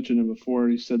 we mentioned it before.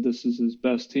 He said this is his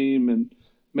best team, and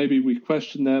maybe we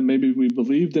questioned that. Maybe we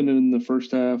believed in it in the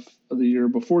first half of the year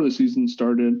before the season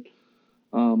started.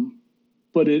 Um,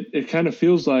 but it kind of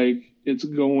feels like it's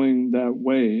going that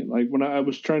way. Like when I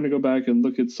was trying to go back and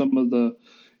look at some of the,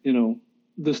 you know,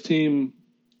 this team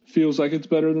feels like it's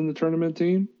better than the tournament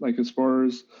team, like as far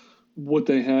as what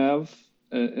they have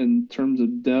in terms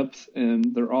of depth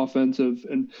and their offensive.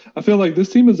 And I feel like this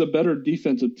team is a better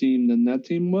defensive team than that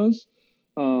team was.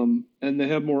 And they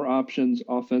have more options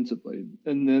offensively.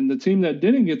 And then the team that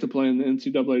didn't get to play in the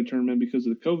NCAA tournament because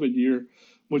of the COVID year,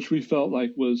 which we felt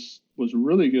like was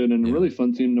really good and a Yeah. really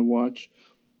fun team to watch.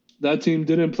 That team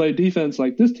didn't play defense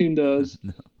like this team does,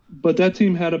 No. but that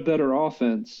team had a better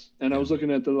offense. And I Yeah. was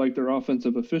looking at their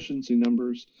offensive efficiency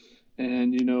numbers,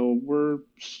 and we're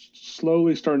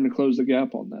slowly starting to close the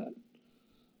gap on that.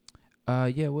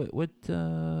 Yeah. What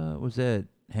was that?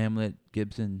 Hamlet,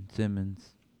 Gibson,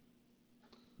 Simmons,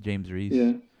 James Reese.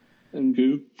 Yeah, and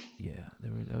Goo, Yeah,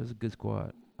 that was a good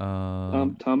squad.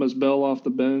 Thomas Bell off the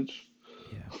bench.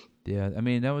 Yeah, yeah. I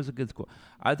mean, that was a good squad.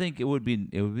 I think it would be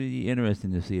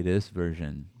interesting to see this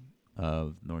version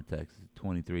of North Texas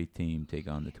 23 team take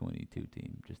on the 22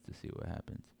 team, just to see what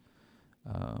happens.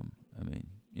 I mean,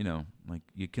 like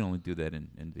you can only do that in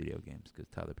video games because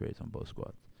Tyler Perry's on both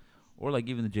squads, or like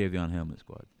even the Javion Hamlet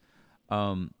squad.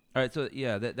 All right, so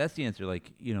yeah, that's the answer.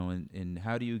 Like, and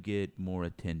how do you get more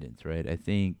attendance, right? I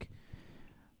think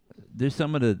there's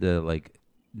some of the like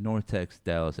North Texas,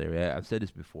 Dallas area. I've said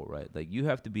this before, right? Like you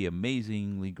have to be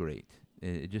amazingly great,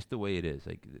 just the way it is.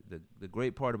 Like the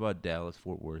great part about Dallas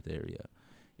Fort Worth area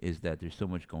is that there's so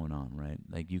much going on, right?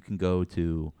 Like you can go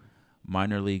to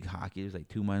minor league hockey. There's like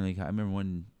two minor league. I remember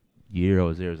one year I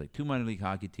was there. There was like two minor league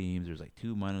hockey teams. There's like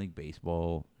two minor league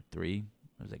baseball, three.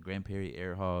 There's like Grand Prairie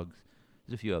Air Hogs.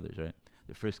 There's a few others, right?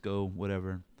 The Frisco,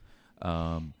 whatever.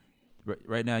 Um,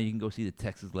 right now, you can go see the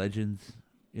Texas Legends.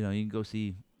 You can go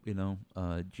see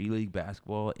G League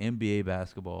basketball, NBA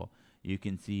basketball. You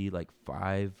can see like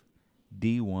five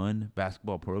D1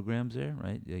 basketball programs there,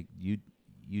 right? Like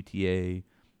UTA,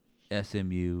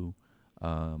 SMU,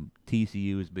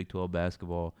 TCU is Big 12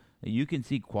 basketball. And you can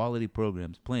see quality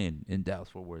programs playing in Dallas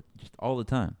Fort Worth just all the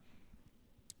time.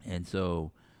 And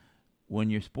so when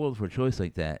you're spoiled for choice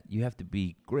like that, you have to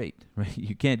be great, right?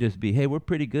 You can't just be, hey, we're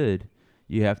pretty good.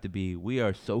 You have to be, we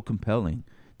are so compelling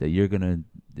that you're gonna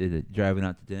that driving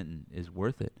out to Denton is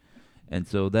worth it. And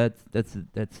so that's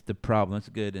the problem. That's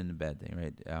a good and a bad thing,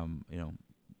 right?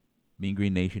 Mean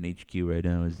Green Nation HQ right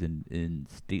now is in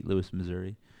St. Louis,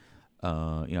 Missouri.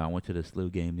 I went to the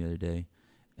SLU game the other day,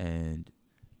 and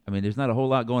I mean, there's not a whole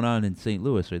lot going on in St.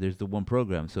 Louis, right? There's the one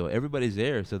program, so everybody's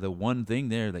there. So the one thing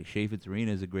there, like Chaffetz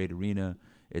Arena, is a great arena.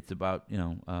 It's about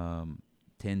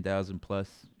 10,000 plus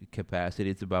capacity.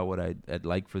 It's about what I'd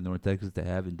like for North Texas to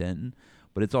have in Denton,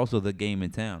 but it's also the game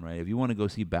in town, right? If you want to go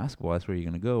see basketball, that's where you're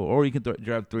gonna go, or you can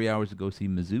drive 3 hours to go see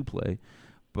Mizzou play.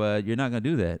 But you're not gonna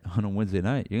do that on a Wednesday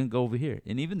night. You're gonna go over here,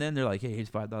 and even then, they're like, "Hey, here's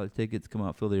 $5 tickets. Come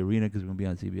out, fill the arena because we're gonna be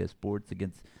on CBS Sports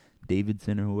against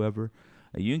Davidson or whoever."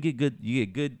 You can get good. You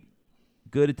get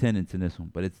good attendance in this one,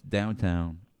 but it's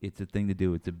downtown. It's a thing to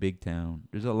do. It's a big town.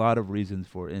 There's a lot of reasons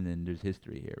for it, and then there's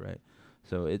history here, right?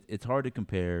 So it's hard to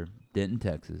compare Denton,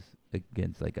 Texas,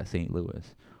 against like a St.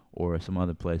 Louis or some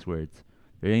other place where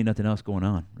there ain't nothing else going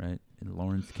on, right? In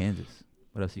Lawrence, Kansas,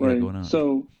 what else you got Right. going on?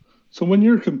 So when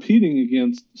you're competing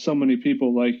against so many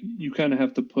people, like you kind of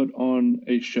have to put on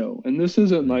a show. And this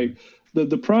isn't Hmm. like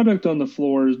the product on the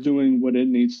floor is doing what it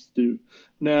needs to do.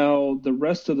 Now the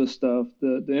rest of the stuff,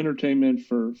 the entertainment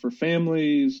for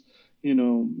families,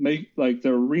 make like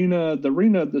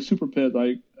the super pit,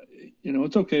 like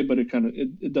it's okay, but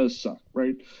it does suck,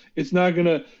 right? It's not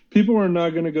gonna People are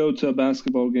not gonna go to a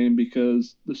basketball game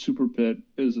because the super pit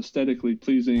is aesthetically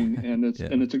pleasing and Yeah.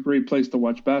 it's a great place to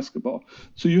watch basketball.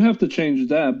 So you have to change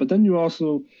that, but then you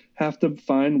also have to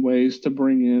find ways to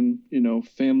bring in,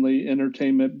 family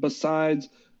entertainment besides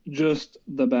just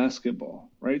the basketball,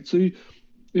 right? So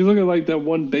you look at like that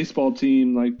one baseball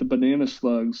team, like the Banana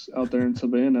Slugs out there in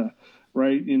Savannah,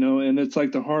 right? And it's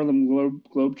like the Harlem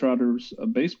Globetrotters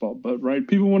of baseball, but right,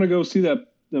 people want to go see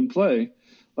them play,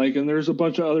 like, and there's a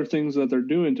bunch of other things that they're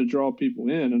doing to draw people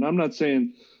in. And I'm not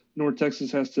saying North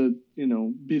Texas has to,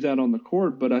 be that on the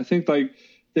court, but I think like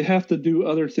they have to do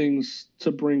other things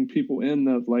to bring people in.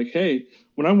 That like, hey,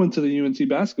 when I went to the UNC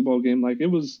basketball game, like it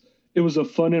was a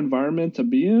fun environment to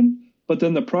be in, but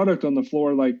then the product on the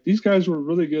floor, like these guys were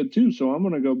really good too. So I'm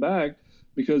going to go back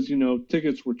because,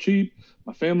 tickets were cheap.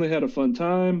 My family had a fun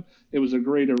time. It was a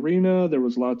great arena. There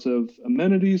was lots of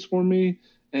amenities for me,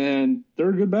 and they're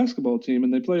a good basketball team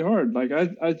and they play hard. Like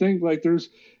I think like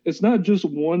it's not just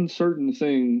one certain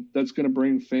thing that's going to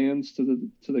bring fans to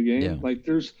the Yeah. game. Like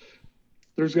there's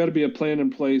got to be a plan in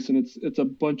place, and it's a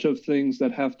bunch of things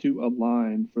that have to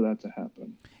align for that to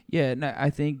happen. Yeah, and I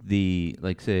think the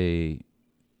like say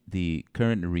the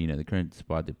current arena, the current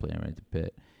spot they play in, right, the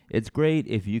pit. It's great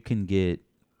if you can get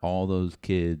all those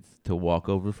kids to walk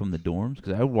over from the dorms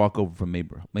because I would walk over from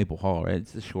Maple Hall, right?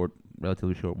 It's a short,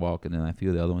 relatively short walk, and then I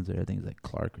feel the other ones there. I think it's like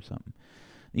Clark or something.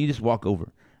 And you just walk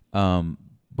over. Um,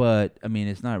 but I mean,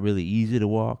 it's not really easy to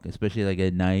walk, especially like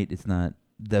at night. It's not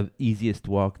the easiest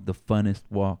walk, the funnest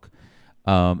walk.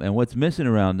 And what's missing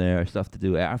around there is stuff to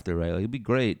do after, right? Like it'd be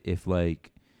great if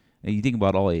like, and you think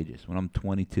about all ages. When I'm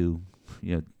 22,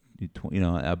 you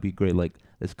know, that'd be great. Like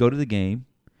let's go to the game,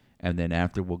 and then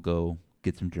after we'll go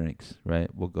get some drinks, right?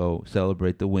 We'll go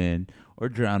celebrate the win or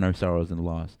drown our sorrows in the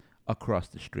loss across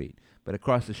the street. But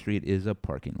across the street is a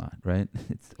parking lot, right?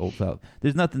 It's Old South.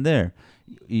 There's nothing there.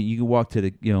 You can walk to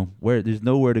the, where there's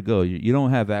nowhere to go. You don't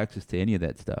have access to any of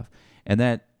that stuff, and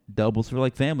that doubles for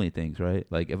like family things, right?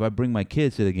 Like if I bring my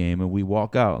kids to the game and we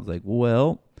walk out, it's like,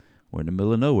 well, we're in the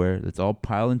middle of nowhere. Let's all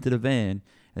pile into the van.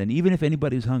 And then even if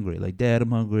anybody's hungry, like Dad,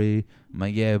 I'm hungry. I'm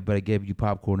like, yeah, but I gave you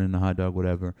popcorn and a hot dog,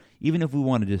 whatever. Even if we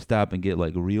want to just stop and get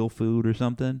like real food or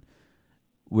something,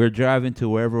 we're driving to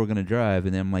wherever we're gonna drive,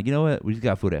 and then I'm like, you know what? We just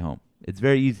got food at home. It's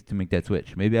very easy to make that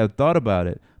switch. Maybe I've thought about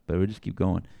it, but we'll just keep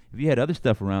going. If you had other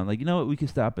stuff around, like you know what, we could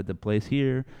stop at the place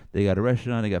here. They got a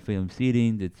restaurant. They got family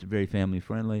seating. It's very family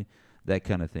friendly, that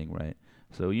kind of thing, right?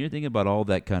 So when you're thinking about all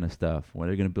that kind of stuff, when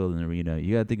they're gonna build an arena,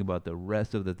 you gotta think about the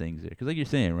rest of the things there. Because like you're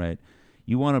saying, right?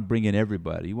 You want to bring in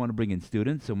everybody. You want to bring in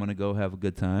students who want to go have a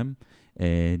good time,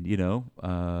 and hit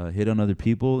on other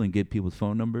people and get people's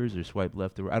phone numbers or swipe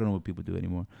left or I don't know what people do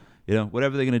anymore.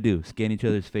 Whatever they're gonna do, scan each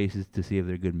other's faces to see if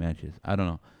they're good matches. I don't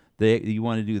know. You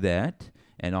want to do that,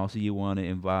 and also you want to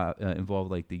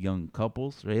involve like the young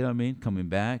couples, right? You know what I mean, coming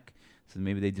back, so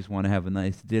maybe they just want to have a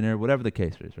nice dinner, whatever the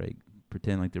case is, right?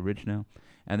 Pretend like they're rich now,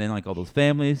 and then like all those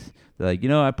families, they're like,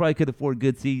 I probably could afford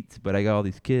good seats, but I got all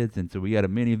these kids, and so we got a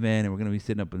minivan, and we're gonna be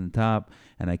sitting up in the top,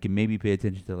 and I can maybe pay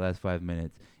attention to the last 5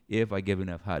 minutes if I give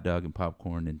enough hot dog and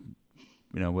popcorn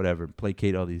and whatever,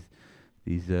 placate all these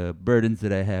burdens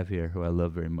that I have here, who I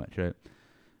love very much, right?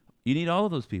 You need all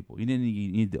of those people. You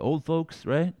need the old folks,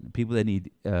 right? The people that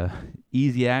need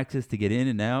easy access to get in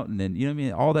and out, and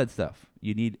then all that stuff.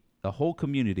 You need a whole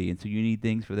community, and so you need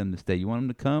things for them to stay. You want them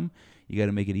to come, you got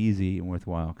to make it easy and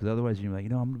worthwhile, because otherwise you're like,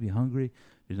 I'm gonna be hungry.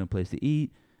 There's no place to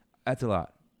eat. That's a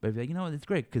lot. But if you're like, what, it's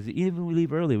great, because even when we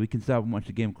leave early, we can stop and watch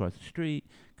the game across the street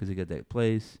because they got that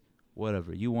place.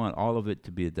 Whatever you want, all of it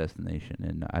to be a destination,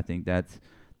 and I think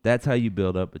that's how you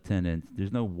build up attendance.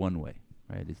 There's no one way,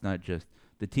 right? It's not just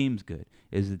the team's good.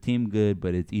 Is the team good,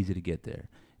 but it's easy to get there?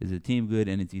 Is the team good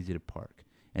and it's easy to park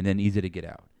and then easy to get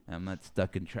out? And I'm not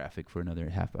stuck in traffic for another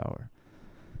half hour.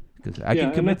 Because I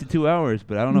can commit to 2 hours,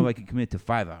 but I don't know if I can commit to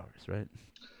 5 hours, right?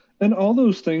 And all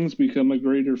those things become a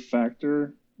greater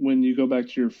factor when you go back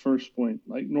to your first point.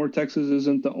 Like North Texas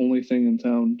isn't the only thing in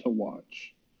town to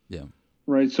watch. Yeah.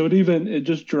 Right. So it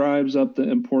just drives up the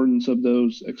importance of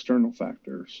those external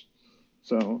factors.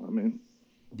 So, I mean,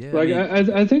 Yeah, I like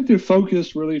mean, I think the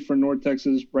focus really for North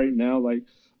Texas right now, like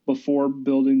before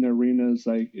building the arena, is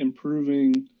like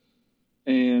improving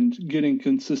and getting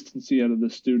consistency out of the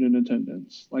student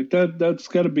attendance. Like that's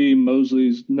got to be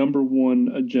Mosley's number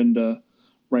one agenda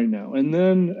right now. And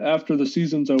then after the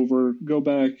season's over, go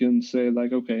back and say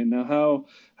like, okay, now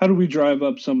how do we drive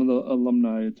up some of the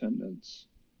alumni attendance?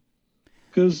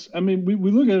 Because I mean, we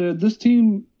look at it. This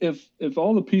team, if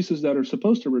all the pieces that are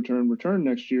supposed to return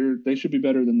next year, they should be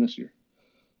better than this year.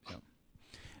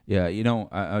 Yeah. Yeah,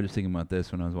 I was just thinking about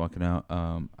this when I was walking out.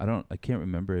 I can't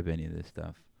remember if any of this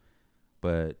stuff,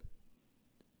 but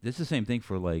this is the same thing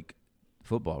for like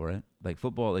football, right? Like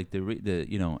football, like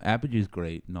the Apogee is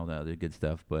great and all that other good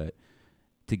stuff, but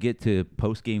to get to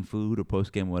post game food or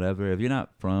post game whatever, if you're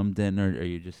not from Denver or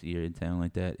you're in town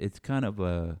like that, it's kind of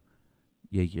a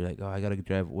yeah. You're like, oh, I gotta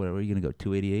drive. Where are you gonna go?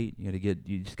 288.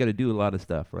 You just gotta do a lot of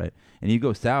stuff, right? And you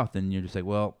go south, and you're just like,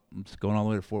 well, I'm just going all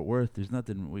the way to Fort Worth. There's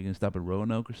nothing. We're gonna stop at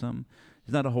Roanoke or something.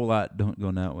 There's not a whole lot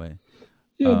going that way.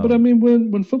 Yeah, but I Um, mean,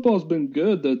 when football's been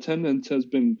good, the attendance has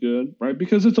been good, right?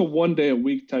 Because it's a 1 day a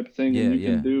week type of thing, and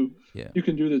yeah, yeah, yeah, you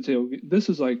can do the tailgate. This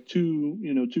is like two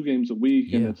games a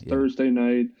week, and yeah, it's yeah. Thursday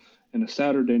night and a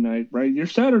Saturday night, right? Your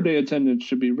Saturday attendance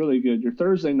should be really good. Your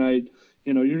Thursday night,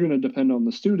 you're going to depend on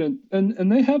the student,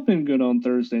 and they have been good on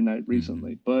Thursday night Mm-hmm.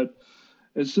 recently, but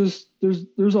it's just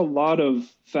there's a lot of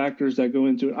factors that go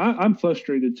into it. I'm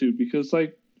frustrated too because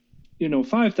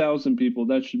 5,000 people,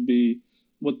 that should be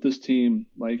what this team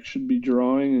like should be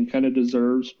drawing and kind of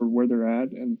deserves for where they're at,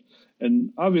 and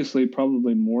obviously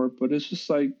probably more, but it's just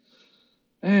like,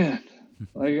 man,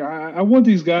 like I want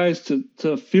these guys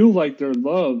to feel like they're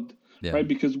loved, Yeah. right?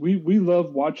 Because we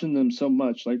love watching them so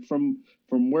much, like from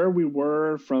where we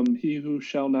were, from he who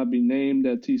shall not be named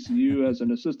at TCU as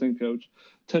an assistant coach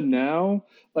to now,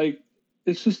 like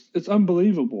it's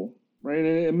unbelievable, right? And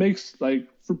it makes, like,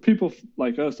 for people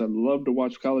like us that love to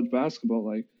watch college basketball,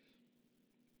 like,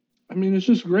 I mean, it's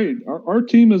just great. Our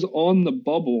team is on the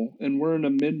bubble and we're in a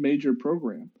mid-major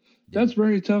program. Yeah. That's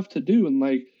very tough to do. And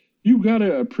like, you got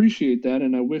to appreciate that.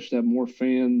 And I wish that more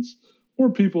fans, more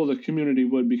people of the community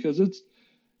would, because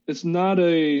it's not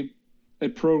a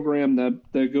program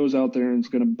that goes out there and is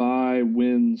going to buy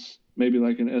wins, maybe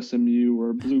like an SMU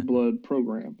or a blue blood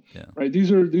program, Yeah. right?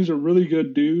 These are really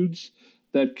good dudes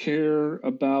that care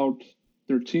about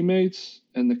their teammates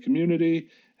and the community,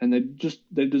 and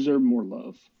they deserve more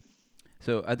love.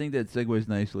 So I think that segues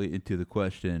nicely into the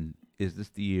question: is this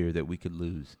the year that we could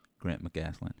lose Grant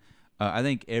McCaslin? I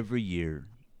think every year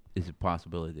is a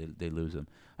possibility they lose him.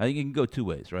 I think it can go two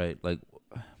ways, right? Like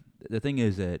the thing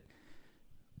is that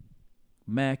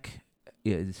Mac,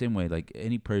 yeah, the same way. Like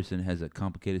any person has a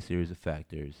complicated series of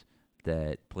factors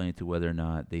that play into whether or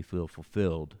not they feel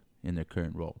fulfilled in their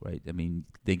current role, right? I mean,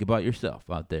 think about yourself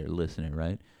out there listening,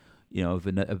 right? If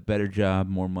a better job,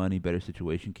 more money, better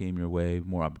situation came your way,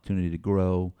 more opportunity to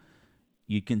grow,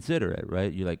 you consider it,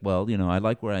 right? You're like, well, I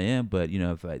like where I am, but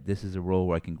if this is a role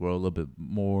where I can grow a little bit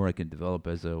more, I can develop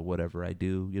as a whatever I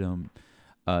do,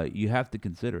 you have to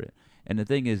consider it. And the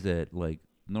thing is that like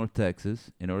North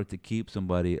Texas, in order to keep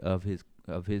somebody of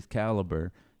his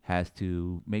caliber, has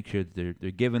to make sure that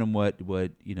they're giving him what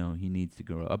he needs to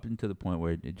grow up until the point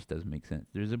where it just doesn't make sense.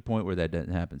 There's a point where that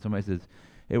doesn't happen. Somebody says,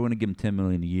 "Hey, we're going to give him $10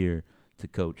 million a year to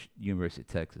coach University of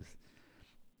Texas."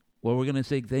 Well, we're gonna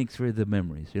say thanks for the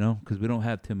memories, because we don't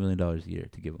have $10 million a year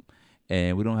to give them,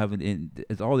 and we don't have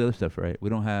it's all the other stuff, right? We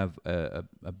don't have a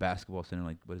basketball center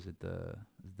like what is it the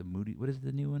Moody? What is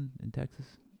the new one in Texas,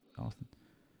 Austin?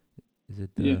 Is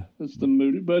it Yeah, the it's the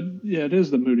Moody, but yeah, it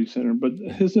is the Moody Center. But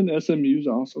isn't SMU's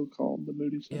also called the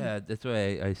Moody Center? yeah? That's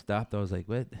why I stopped. I was like,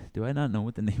 what? Do I not know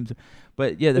what the names are?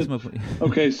 But yeah, that's my point.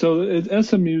 Okay, so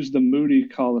SMU's the Moody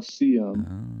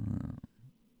Coliseum. Oh.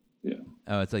 Yeah,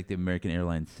 Oh, it's like the American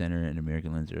Airlines Center and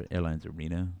American Airlines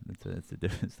Arena. That's the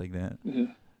difference, like that. yeah.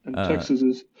 And Uh, Texas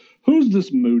is, who's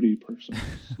this Moody person?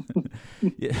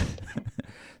 yeah.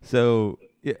 So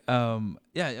yeah,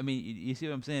 yeah. I mean, you see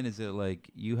what I'm saying is that like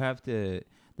you have to.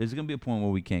 There's gonna be a point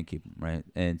where we can't keep them, right?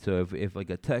 And so if like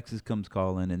a Texas comes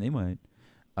calling, and they might,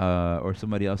 or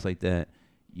somebody else like that,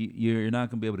 you're not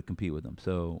gonna be able to compete with them.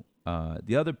 So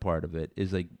the other part of it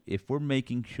is like if we're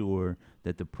making sure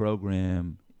that the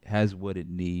program has what it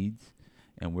needs,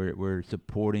 and we're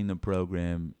supporting the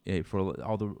program for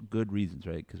all the good reasons,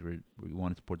 right? Because we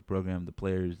want to support the program, the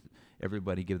players,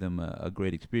 everybody, give them a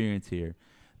great experience here.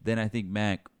 Then I think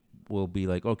Mac will be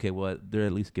like, okay, well, they're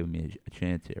at least giving me a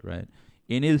chance here, right?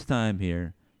 In his time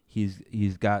here, he's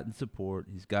gotten support,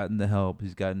 he's gotten the help,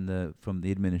 he's gotten the from the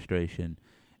administration,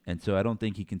 and so I don't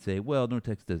think he can say, well, North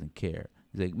Texas doesn't care.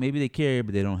 He's like, maybe they care,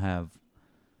 but they don't have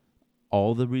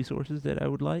all the resources that I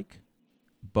would like.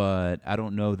 But I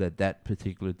don't know that that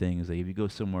particular thing is like if you go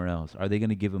somewhere else, are they going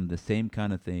to give him the same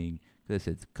kind of thing? Because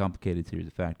it's a complicated series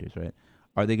of factors, right?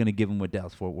 Are they going to give him what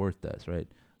Dallas Fort Worth does, right?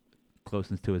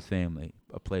 Closeness to his family,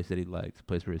 a place that he likes, a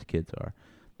place where his kids are.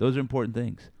 Those are important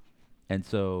things. And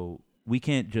so we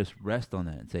can't just rest on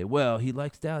that and say, well, he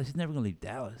likes Dallas. He's never going to leave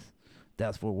Dallas.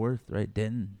 Dallas Fort Worth, right?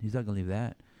 Denton, he's not gonna leave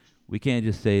that. We can't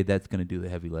just say that's gonna do the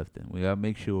heavy lifting. We gotta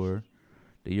make sure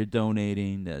that you're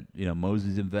donating, that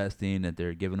Moses investing, that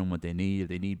they're giving them what they need. If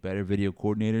they need better video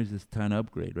coordinators, it's time to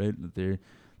upgrade, right? If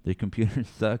their computer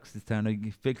sucks, it's time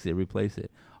to fix it, replace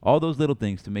it. All those little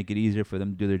things to make it easier for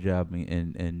them to do their job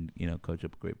and coach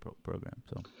up a great program.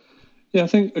 So Yeah, I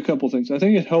think a couple things. I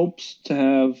think it helps to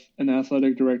have an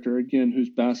athletic director again who's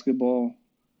basketball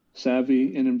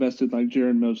savvy and invested like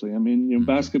Jaron Mosley. I mean,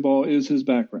 basketball is his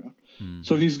background.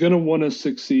 So he's going to want to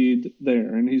succeed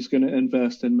there, and he's going to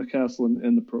invest in McCaslin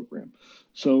and the program.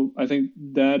 So I think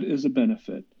that is a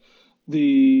benefit.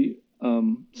 The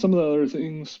some of the other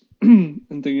things, and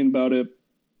thinking about it,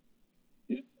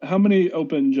 how many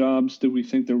open jobs do we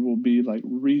think there will be like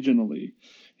regionally?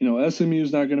 SMU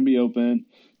is not going to be open.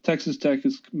 Texas Tech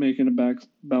is making a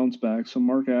bounce back, so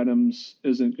Mark Adams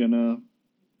isn't going to,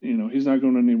 he's not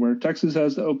going anywhere. Texas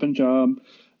has the open job,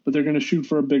 but they're going to shoot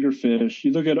for a bigger fish.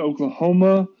 You look at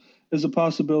Oklahoma as a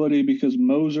possibility because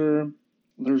Moser,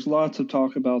 there's lots of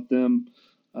talk about them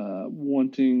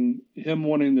wanting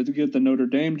to get the Notre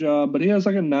Dame job, but he has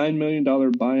like a $9 million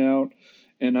buyout.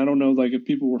 And I don't know, like if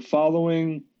people were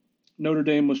following, Notre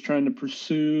Dame was trying to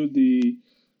pursue the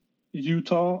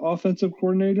Utah offensive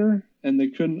coordinator, and they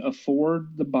couldn't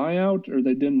afford the buyout, or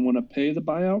they didn't want to pay the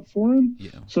buyout for him.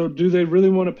 yeah. So do they really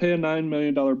want to pay a $9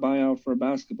 million buyout for a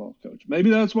basketball coach?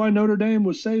 Maybe that's why Notre Dame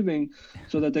was saving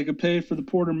so that they could pay for the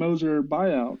Porter Moser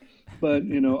buyout. But,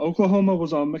 Oklahoma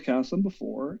was on McCaslin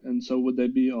before, and so would they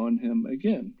be on him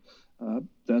again?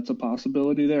 That's a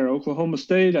possibility there. Oklahoma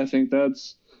State, I think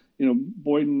that's,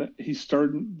 Boyden, he's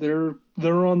starting,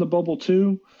 they're on the bubble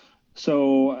too.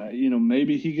 So,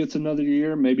 maybe he gets another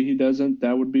year. Maybe he doesn't.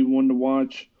 That would be one to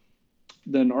watch.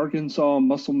 Then Arkansas,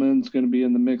 Musselman's going to be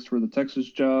in the mix for the Texas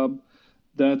job.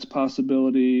 That's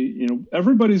possibility.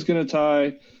 Everybody's going to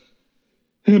tie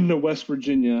him to West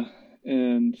Virginia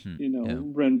and,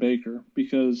 Ren Baker,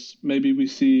 because maybe we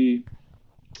see,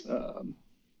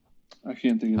 I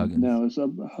can't think of it now. It's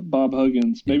Bob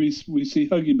Huggins. Yeah. Maybe we see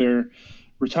Huggy Bear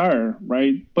retire,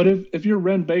 right? But if you're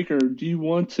Ren Baker, do you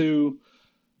want to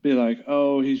be like,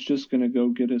 oh, he's just going to go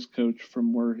get his coach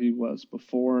from where he was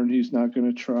before, and he's not going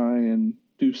to try and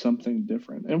do something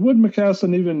different? And would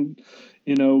McCaslin even,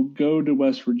 go to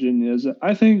West Virginia?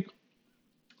 I think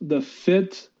the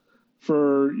fit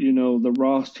for, the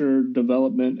roster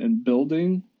development and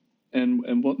building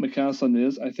and what McCaslin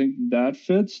is, I think that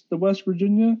fits the West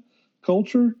Virginia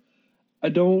culture. I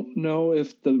don't know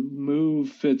if the move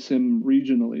fits him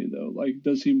regionally, though. Like,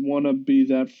 does he want to be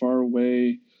that far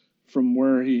away from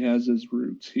where he has his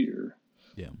roots here?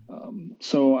 Yeah.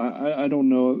 So I don't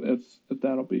know if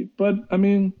that'll be. But, I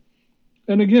mean,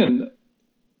 and again,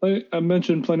 like I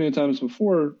mentioned plenty of times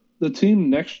before, the team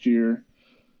next year,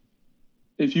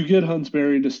 if you get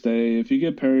Huntsberry to stay, if you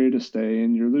get Perry to stay,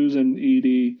 and you're losing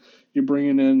Edie, you're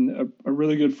bringing in a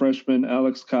really good freshman,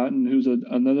 Alex Cotton, who's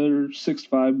another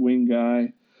 6'5" wing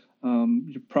guy.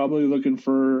 You're probably looking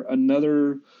for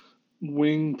another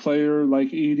wing player like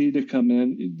Edie to come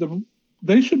in.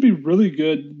 They should be really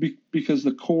good because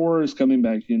the core is coming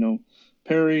back.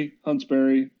 Perry,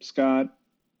 Huntsberry, Scott,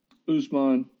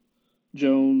 Usman,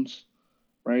 Jones,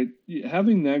 right?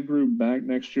 Having that group back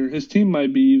next year, his team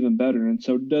might be even better. And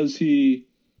so does he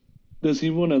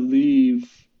want to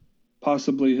leave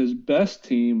possibly his best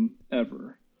team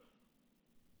ever?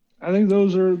 I think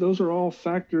those are all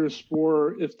factors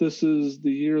for if this is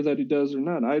the year that he does or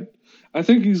not. I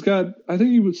think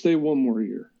he would stay one more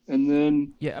year, and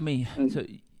then so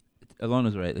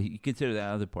Alona's right. You consider that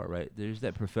other part, right? There's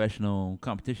that professional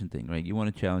competition thing, right? You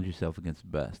want to challenge yourself against the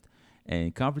best,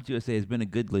 and Conference USA has been a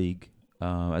good league.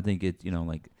 I think it's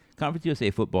like Conference USA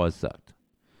football has sucked,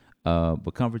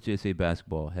 but Conference USA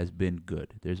basketball has been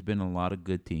good. There's been a lot of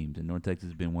good teams, and North Texas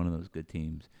has been one of those good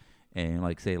teams. And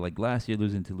like last year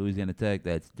losing to Louisiana Tech,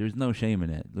 there's no shame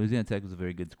in that. Louisiana Tech was a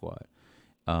very good squad.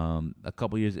 A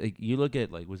couple years, you look at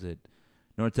was it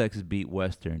North Texas beat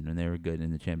Western and they were good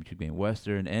in the championship game.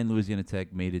 Western and Louisiana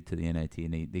Tech made it to the NIT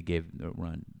and they gave it a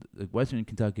run. Western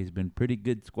Kentucky has been a pretty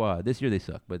good squad. This year they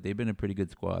suck, but they've been a pretty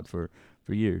good squad for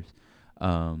years.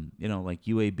 Like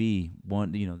UAB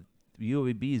won.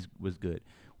 UAB was good.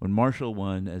 When Marshall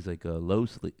won as a low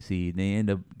seed, they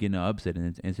end up getting an upset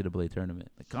in the NCAA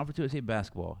tournament. Like Conference USA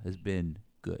basketball has been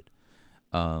good,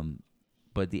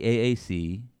 but the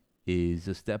AAC is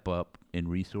a step up in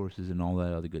resources and all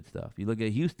that other good stuff. You look at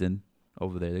Houston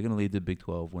over there; they're going to lead the Big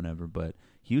 12 whenever, but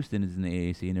Houston is in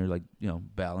the AAC and they're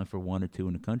battling for 1 or 2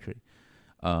 in the country.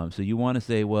 So you want to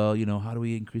say, well, how do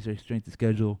we increase our strength of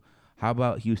schedule? How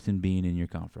about Houston being in your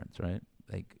conference, right?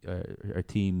 like a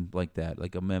team like that,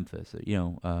 like a Memphis,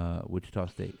 Wichita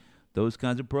State. Those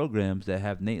kinds of programs that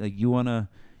have name, like you wanna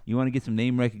get some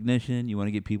name recognition. You want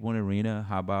to get people in the arena.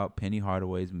 How about Penny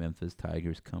Hardaway's Memphis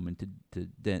Tigers coming to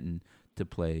Denton to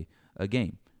play a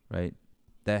game, right?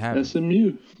 That happens.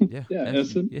 SMU, Yeah, yeah,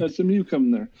 yeah, SMU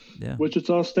coming there. yeah,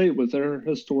 Wichita State with their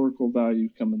historical value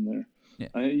coming there.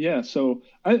 yeah. Yeah, so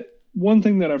I one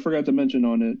thing that I forgot to mention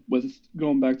on it with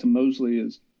going back to Mosley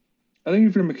is I think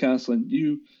if you're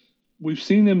McCaslin, we've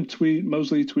seen him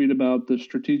Mosley tweet about the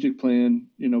strategic plan,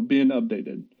 being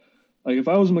updated. Like if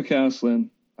I was McCaslin,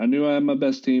 I knew I had my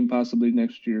best team possibly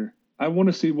next year. I want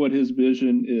to see what his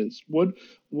vision is.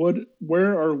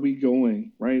 Where are we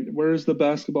going, right? Where is the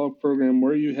basketball program?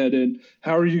 Where are you headed?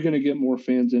 How are you going to get more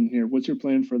fans in here? What's your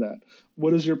plan for that?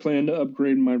 What is your plan to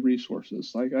upgrade my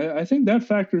resources? Like, I think that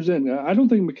factors in. I don't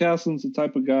think McCaslin's the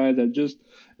type of guy that just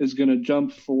is going to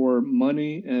jump for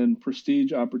money and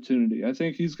prestige opportunity. I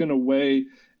think he's going to weigh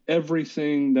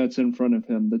everything that's in front of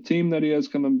him, the team that he has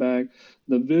coming back,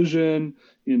 the vision,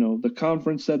 the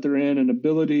conference that they're in, and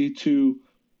ability to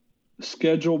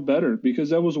schedule better, because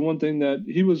that was one thing that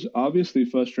he was obviously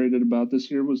frustrated about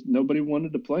this year was nobody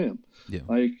wanted to play him. Yeah.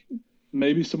 Like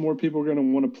maybe some more people are going to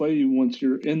want to play you once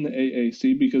you're in the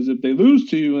AAC, because if they lose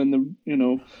to you in the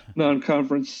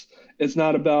non-conference, it's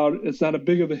not a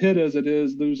big of a hit as it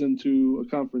is losing to a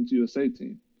Conference USA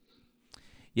team.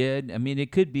 Yeah, I mean,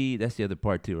 it could be. That's the other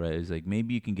part too, right? It's like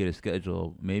maybe you can get a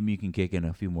schedule. Maybe you can kick in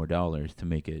a few more dollars to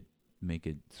make it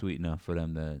sweet enough for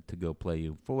them to go play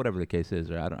you for whatever the case is.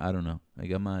 Or I don't know.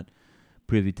 Like I'm not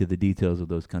privy to the details of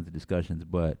those kinds of discussions,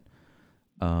 but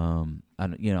I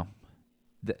don't.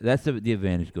 That's the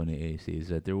advantage going to AAC is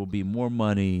that there will be more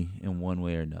money in one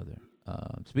way or another.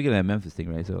 Speaking of that Memphis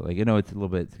thing, right? So it's a little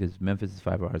bit because Memphis is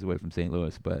 5 hours away from St.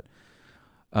 Louis, but.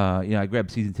 I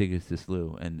grabbed season tickets to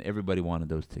SLU, and everybody wanted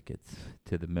those tickets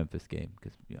to the Memphis game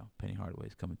because Penny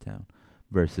Hardaway's coming to town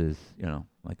versus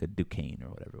like a Duquesne or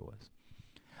whatever it was.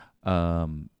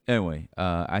 Anyway,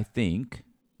 I think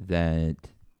that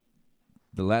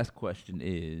the last question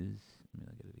is. Let me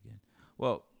look at it again.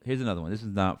 Well, here's another one. This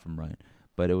is not from Ryan,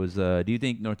 but it was. Do you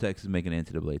think North Texas make an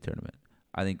NCAA tournament?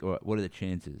 I think. Or what are the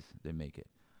chances they make it?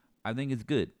 I think it's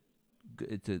good.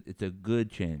 It's a good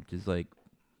chance. It's like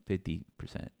 50%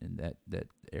 in that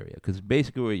area. Because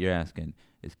basically what you're asking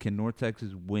is, can North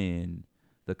Texas win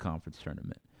the conference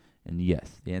tournament? And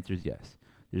yes, the answer is yes.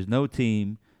 There's no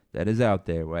team that is out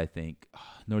there where I think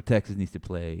North Texas needs to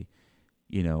play,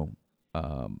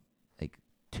 like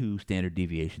 2 standard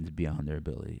deviations beyond their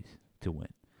abilities to win.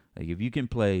 Like if you can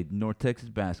play North Texas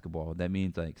basketball, that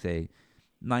means like say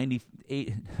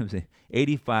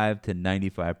 85 to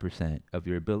 95% of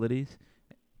your abilities,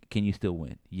 can you still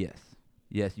win? Yes.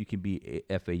 Yes, you can beat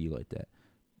FAU like that.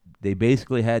 They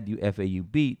basically had FAU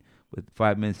beat with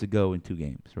 5 minutes to go in 2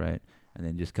 games, right? And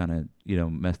then just kind of,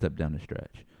 messed up down the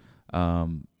stretch.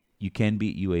 You can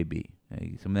beat UAB.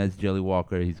 Some of that's Jelly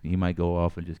Walker. He might go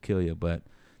off and just kill you, but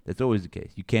that's always the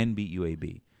case. You can beat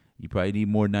UAB. You probably need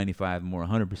more 95, more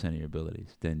 100% of your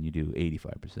abilities than you do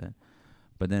 85%.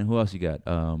 But then who else you got?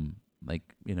 I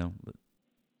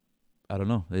don't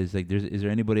know. Is there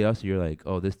anybody else you're like,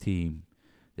 oh, this team,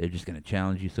 they're just going to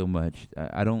challenge you so much.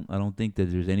 I don't think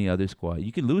that there's any other squad.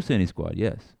 You can lose to any squad,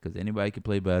 yes, because anybody can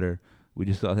play better. We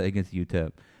just saw that against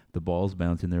UTEP. The ball's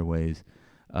bouncing their ways.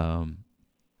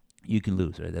 You can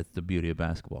lose, right? That's the beauty of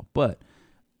basketball. But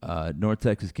North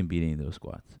Texas can beat any of those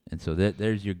squads. And so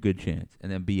there's your good chance. And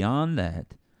then beyond that,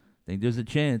 I think there's a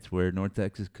chance where North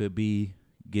Texas could be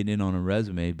getting in on a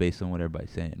resume based on what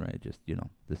everybody's saying, right? Just,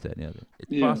 this, that, and the other.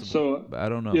 It's possible, so, but I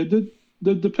don't know. Yeah,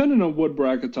 depending on what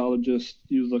bracketologist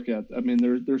you look at, I mean,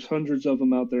 there's hundreds of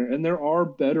them out there, and there are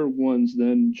better ones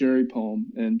than Jerry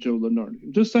Palm and Joe Lenardi.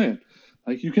 I'm just saying,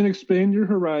 like you can expand your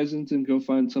horizons and go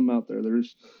find some out there.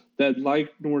 There's that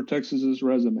like North Texas's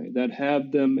resume that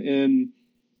have them in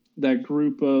that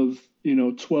group of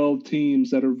 12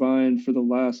 teams that are vying for the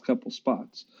last couple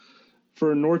spots.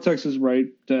 For North Texas, right?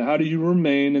 How do you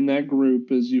remain in that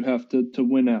group? Is you have to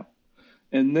win out,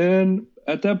 and then.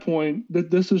 At that point,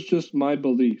 this is just my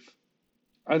belief.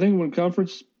 I think when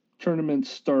conference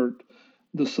tournaments start,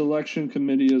 the selection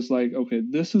committee is like, okay,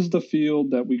 this is the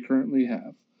field that we currently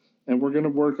have, and we're going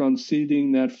to work on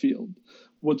seeding that field.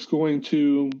 What's going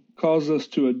to cause us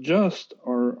to adjust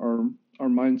our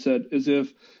mindset is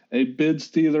if a bid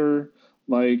stealer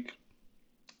like,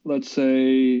 let's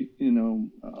say,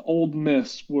 Ole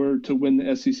Miss were to win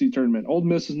the SEC tournament. Ole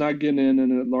Miss is not getting in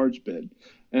a large bid.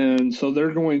 And so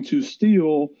they're going to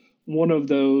steal one of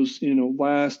those,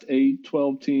 last 8,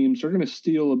 12 teams. They're going to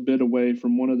steal a bit away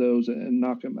from one of those and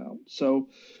knock them out. So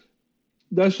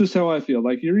that's just how I feel.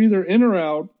 Like you're either in or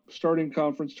out starting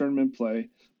conference tournament play,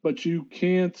 but you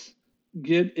can't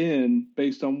get in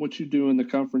based on what you do in the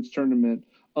conference tournament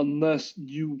unless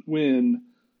you win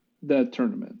that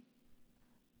tournament.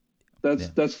 Yeah.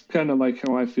 That's kind of like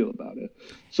how I feel about it.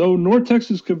 So North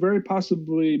Texas could very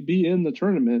possibly be in the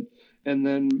tournament, and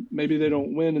then maybe they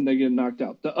don't win and they get knocked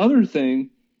out. The other thing,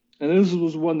 and this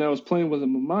was one that was playing with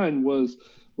in my mind, was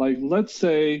like, let's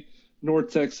say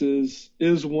North Texas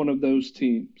is one of those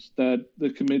teams that the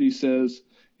committee says,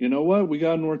 you know what, we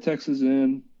got North Texas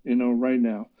in, right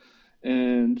now,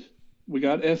 and we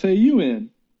got FAU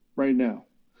in right now.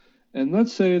 And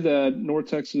let's say that North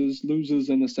Texas loses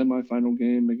in a semifinal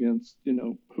game against,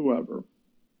 whoever.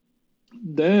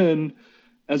 Then,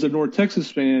 as a North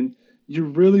Texas fan, you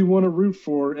really want to root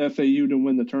for FAU to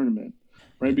win the tournament,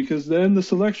 right? Yeah. Because then the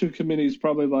selection committee is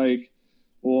probably like,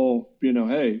 well,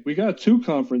 hey, we got two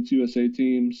Conference USA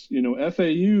teams.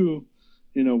 FAU,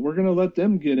 we're going to let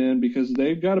them get in because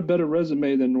they've got a better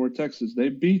resume than North Texas. They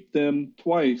beat them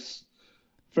twice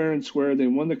fair and square. They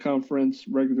won the conference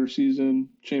regular season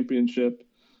championship.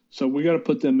 So we got to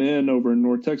put them in over a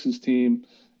North Texas team.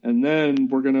 And then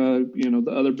we're going to,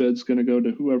 the other bid's going to go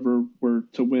to whoever were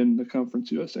to win the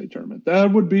Conference USA tournament.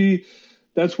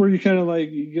 That's where you kind of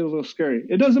like, you get a little scary.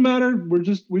 It doesn't matter. We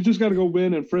just got to go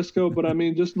win in Frisco. But I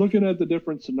mean, just looking at the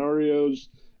different scenarios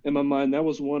in my mind, that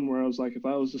was one where I was like, if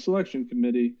I was the selection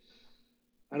committee,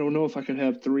 I don't know if I could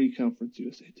have three Conference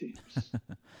USA teams.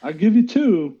 I'd give you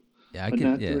two. Yeah, but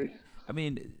not three. I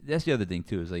mean, that's the other thing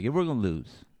too. Is like if we're gonna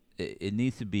lose, it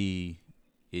needs to be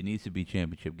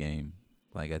championship game.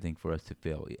 Like I think for us to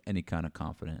feel any kind of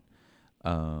confident,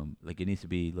 like it needs to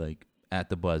be like at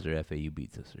the buzzer, FAU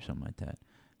beats us or something like that.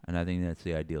 And I think that's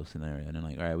the ideal scenario. And then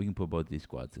like, all right, we can put both these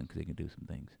squads in because they can do some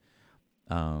things.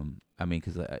 I mean,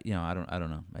 because I don't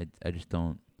know. I just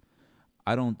don't.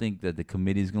 I don't think that the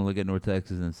committee is gonna look at North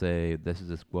Texas and say this is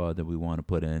a squad that we want to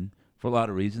put in for a lot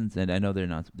of reasons. And I know they're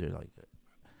not. They're like,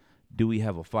 do we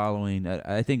have a following?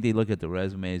 I think they look at the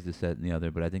resumes, this, that, and the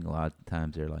other. But I think a lot of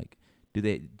times they're like, do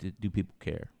people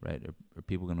care, right? Are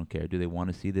people going to care? Do they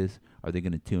want to see this? Are they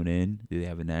going to tune in? Do they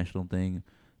have a national thing?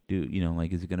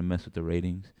 Like, is it going to mess with the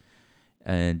ratings?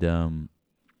 And,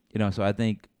 so I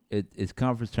think it's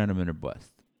conference tournament or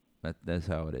bust. That's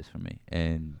how it is for me.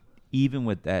 And even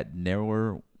with that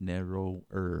narrower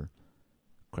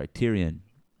criterion,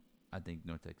 I think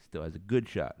North Texas still has a good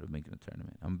shot of making the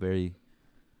tournament. I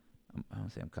don't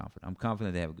say I'm confident. I'm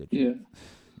confident they have a good shot. Yeah.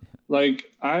 Like,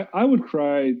 I would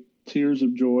cry tears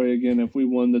of joy again if we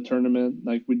won the tournament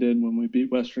like we did when we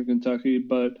beat Western Kentucky.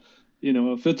 But,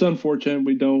 if it's unfortunate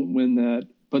we don't win that,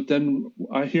 but then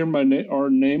I hear our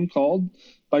name called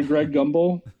by Greg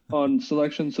Gumbel on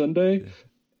Selection Sunday, Yeah.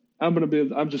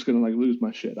 I'm just gonna like lose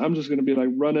my shit. I'm just gonna be like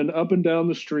running up and down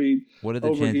the street. What are the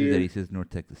over chances here. that he says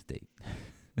North Texas State?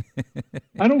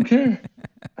 I don't care.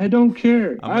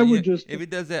 If he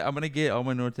does that, I'm gonna get all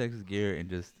my North Texas gear and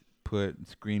just put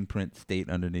screen print state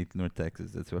underneath North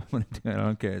Texas. That's what I'm gonna do. I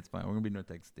don't care. It's fine. We're gonna be North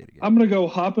Texas State again. I'm gonna go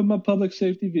hop in my public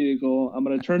safety vehicle. I'm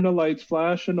gonna turn the lights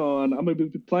flashing on. I'm gonna be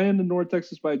playing the North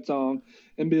Texas Fight song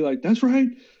and be like, "That's right,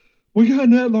 we got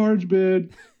an at-large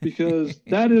bid," because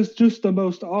that is just the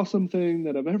most awesome thing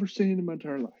that I've ever seen in my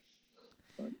entire life.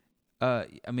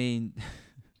 I mean,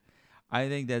 I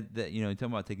think that you're talking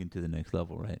about taking it to the next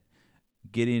level, right?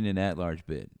 Getting an at-large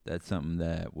bid, that's something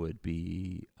that would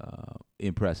be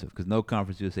impressive because no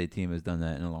Conference USA team has done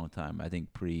that in a long time. I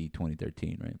think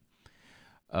pre-2013, right?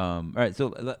 All right,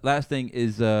 so last thing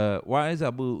is why is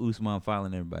Abu Usman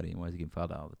fouling everybody and why is he getting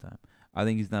fouled out all the time? I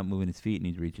think he's not moving his feet and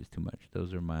he reaches too much.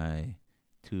 Those are my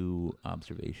two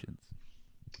observations.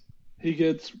 He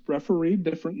gets refereed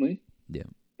differently. Yeah.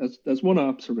 That's one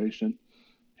observation.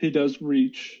 He does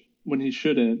reach when he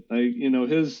shouldn't. Like,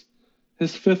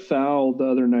 his fifth foul the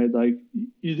other night, like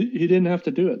he didn't have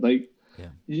to do it. Like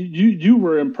you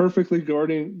were in perfect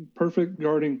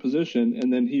guarding position,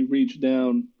 and then he reached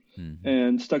down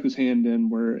and stuck his hand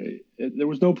in where there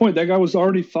was no point. That guy was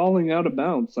already falling out of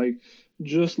bounds. Like,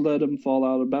 just let him fall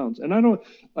out of bounds. And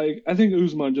I think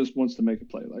Usman just wants to make a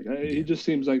play. Like he just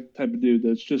seems like the type of dude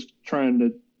that's just trying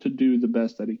to do the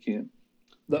best that he can.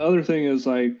 The other thing is,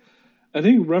 like, I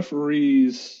think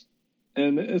referees,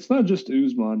 and it's not just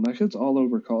Usman, like it's all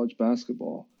over college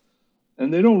basketball,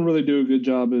 and they don't really do a good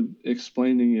job at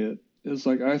explaining it. It's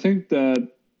like, I think that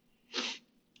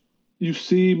you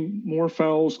see more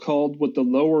fouls called with the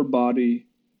lower body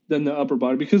than the upper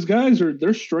body because guys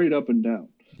they're straight up and down.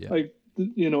 Yeah. Like,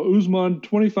 Usman,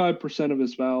 25% of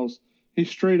his fouls, he's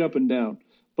straight up and down,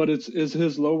 but it's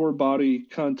his lower body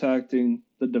contacting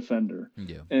the defender.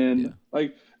 Yeah. And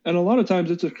like And a lot of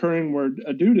times it's occurring where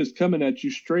a dude is coming at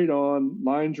you straight on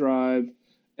line drive.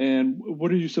 And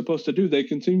what are you supposed to do? They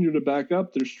continue to back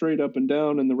up. They're straight up and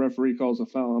down, and the referee calls a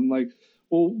foul. I'm like,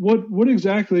 well, what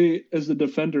exactly is the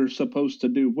defender supposed to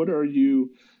do? What are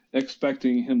you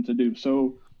expecting him to do?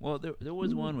 So, Well, there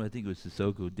was one where I think it was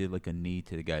Sissoko who did like a knee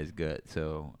to the guy's gut.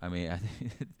 So I mean, I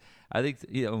think I think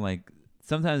like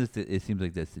sometimes it seems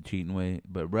like that's the cheating way,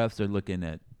 but refs are looking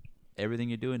at everything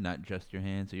you're doing, not just your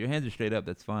hands. So your hands are straight up,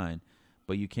 that's fine,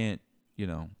 but you can't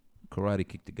karate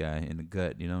kick the guy in the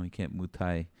gut. You can't Muay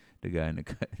Thai the guy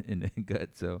in the gut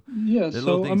So yeah, there are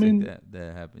little so I things like mean,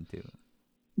 that happen too.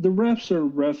 the refs are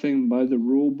reffing by the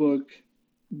rule book,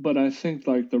 but I think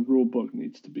like the rule book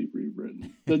needs to be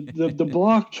rewritten. The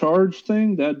block charge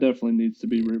thing that definitely needs to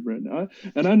be Yeah, rewritten.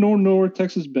 I know North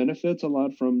Texas benefits a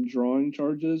lot from drawing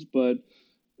charges, but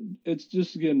it's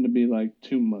just getting to be like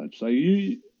too much. Like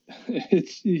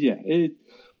it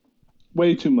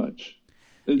way too much.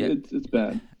 yeah. It's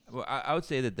bad. Well, I would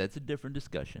say that that's a different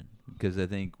discussion because I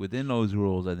think within those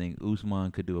rules, I think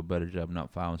Usman could do a better job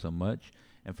not fouling so much.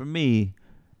 And for me,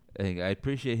 I think I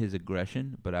appreciate his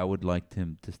aggression, but I would like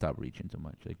him to stop reaching so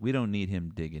much. Like we don't need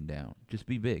him digging down. Just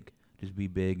be big. Just be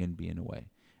big and be in the way,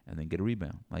 and then get a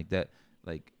rebound like that.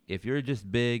 Like if you're just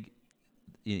big,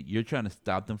 you're trying to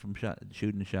stop them from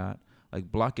shooting the shot. Like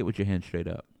block it with your hand straight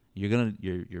up.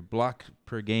 Your blocks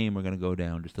per game are gonna go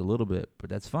down just a little bit, but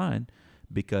that's fine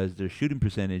because their shooting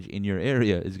percentage in your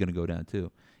area is gonna go down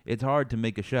too. It's hard to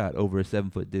make a shot over a 7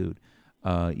 foot dude,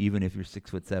 even if you're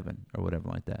 6'7" or whatever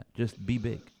like that. Just be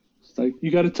big. It's like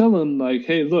you got to tell them like,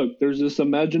 hey, look, there's this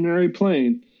imaginary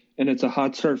plane, and it's a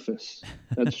hot surface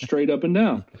that's straight up and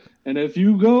down. And if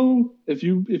you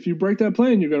break that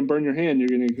plane, you're going to burn your hand. You're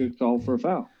going to get called for a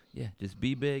foul. Yeah, just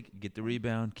be big, get the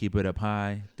rebound, keep it up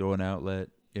high, throw an outlet.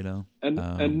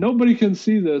 And nobody can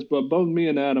see this, but both me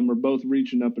and Adam are both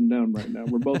reaching up and down right now.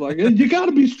 We're both like, hey, you got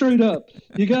to be straight up.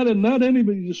 You got to not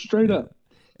anybody, just straight Yeah. up.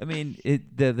 I mean,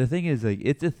 the thing is like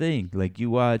it's a thing. Like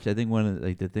you watch, I think one of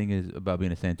the thing is about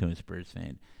being a San Antonio Spurs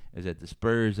fan is that the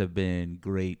Spurs have been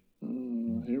great. Here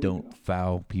we Don't go.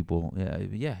 foul people. Yeah,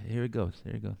 yeah. Here it goes.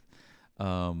 Here it goes.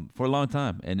 For a long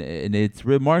time, and it's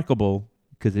remarkable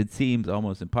because it seems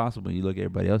almost impossible when you look at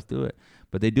everybody else do it.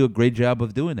 But they do a great job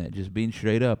of doing that, just being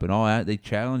straight up and all that. They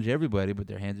challenge everybody, but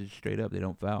their hands are straight up. They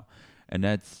don't foul, and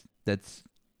that's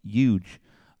huge.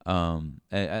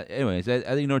 Anyways, I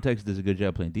think North Texas does a good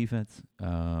job playing defense.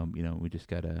 We just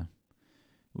gotta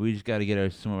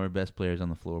get some of our best players on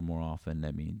the floor more often.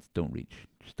 That means don't reach,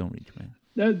 just don't reach, man.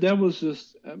 That was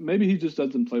just maybe he just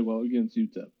doesn't play well against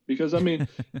UTEP because I mean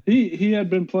he had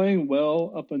been playing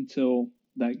well up until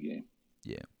that game.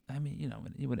 Yeah, I mean,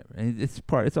 whatever. And it's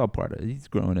all part of it. He's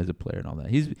growing as a player and all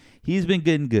that. He's been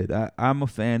getting good. I'm a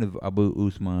fan of Abu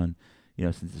Usman.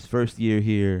 Since his first year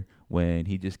here, when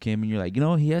he just came in, you're like,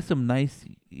 he has some nice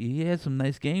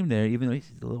game there, even though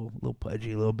he's a little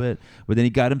pudgy a little bit. But then he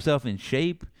got himself in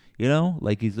shape,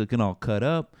 like he's looking all cut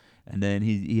up, and then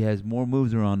he has more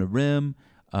moves around the rim.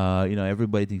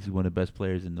 Everybody thinks he's one of the best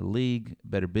players in the league,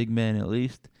 better big man at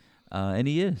least, and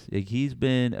he is. Like, he's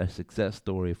been a success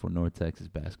story for North Texas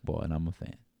basketball, and I'm a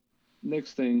fan.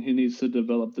 Next thing he needs to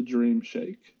develop the dream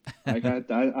shake. Like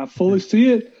I fully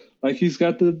see it. Like he's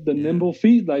got the Yeah. nimble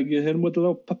feet. Like you hit him with a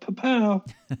little pow.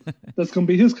 That's gonna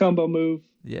be his combo move.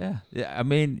 Yeah, yeah. I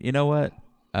mean, you know what?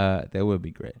 That would be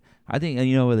great. I think, and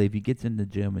you know what? If he gets in the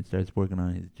gym and starts working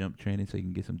on his jump training, so he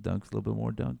can get some dunks, a little bit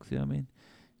more dunks. You know what I mean?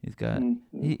 He's got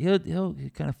he'll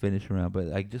kind of finish around, but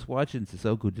like just watching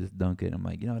Sissoko just dunk it, I'm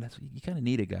like, that's you kind of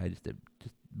need a guy just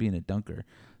being a dunker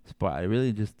spot. It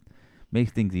really just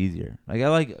makes things easier. Like I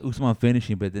like Usman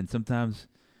finishing, but then sometimes,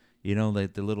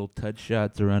 like the little touch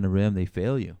shots around the rim, they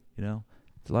fail you.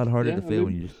 It's a lot harder Yeah, to I fail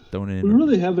when mean you're just throwing it in we the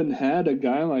really rim. haven't had a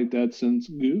guy like that since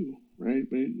Goo, right?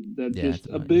 That Yeah, just it's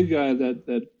a about yeah. big guy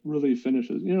that really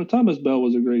finishes. Thomas Bell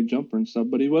was a great jumper and stuff,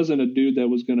 but he wasn't a dude that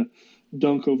was gonna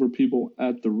dunk over people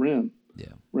at the rim.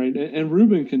 Yeah. Right, and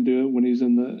Ruben can do it when he's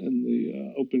in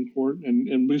the open court,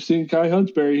 and we've seen Kai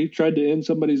Huntsberry. He tried to end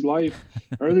somebody's life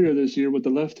earlier this year with the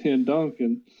left hand dunk,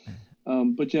 and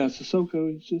but yeah,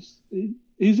 Sissoko is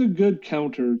he's a good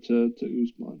counter to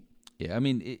Usman. Yeah, I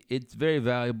mean it's very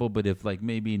valuable, but if like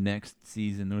maybe next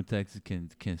season North Texas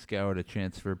can scour the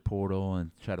transfer portal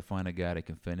and try to find a guy that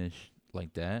can finish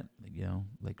like that,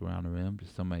 like around the rim,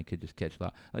 just somebody could just catch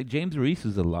lob. Like James Reese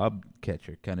is a lob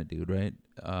catcher kind of dude, right?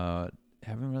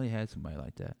 Haven't really had somebody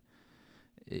like that.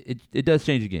 It does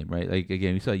change the game, right? Like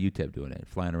again, we saw UTEP doing that,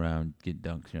 flying around, getting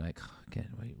dunks. And you're like, oh, okay,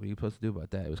 what are you supposed to do about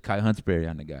that? It was Kai Huntsberry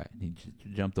on the guy, and he just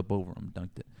jumped up over him,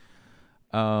 dunked it.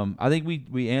 I think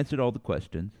we answered all the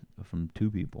questions from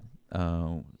two people.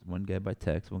 One guy by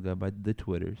text, one guy by the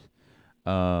Twitters.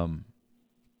 Um,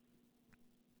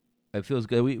 it feels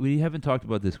good. We haven't talked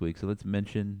about this week, so let's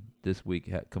mention this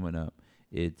week coming up.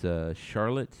 It's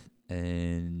Charlotte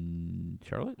and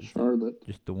Charlotte. Is that Charlotte.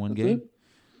 just the one That's it. game?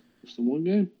 Just the one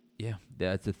game. Yeah,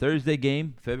 that's a Thursday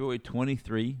game, February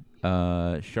 23.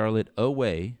 Charlotte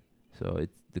away, so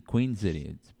it's the Queen City.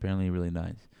 It's apparently really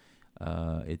nice.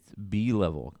 It's B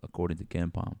level according to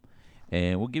Campom,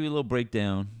 and we'll give you a little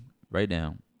breakdown right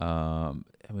now. I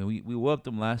mean, we whooped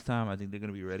them last time. I think they're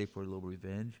gonna be ready for a little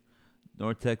revenge.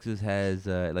 North Texas has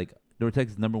North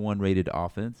Texas number one rated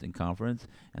offense in conference,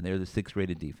 and they're the sixth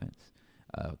rated defense,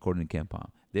 according to Campom.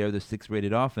 They are the sixth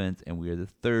rated offense, and we are the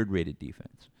third rated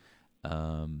defense.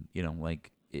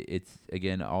 It's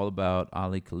again all about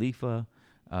Ali Khalifa.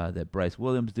 That Bryce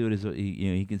Williams dude is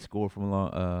he can score from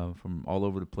all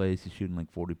over the place. He's shooting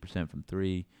like 40% from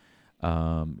three.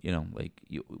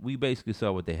 We basically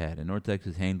saw what they had, and North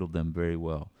Texas handled them very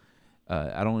well.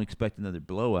 I don't expect another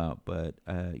blowout, but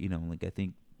I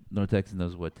think North Texas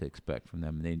knows what to expect from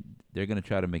them. They're going to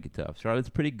try to make it tough. Charlotte's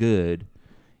pretty good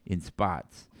in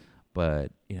spots,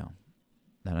 but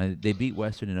they beat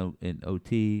Western in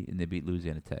OT, and they beat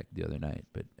Louisiana Tech the other night.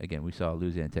 But again, we saw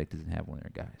Louisiana Tech doesn't have one of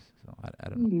their guys, so I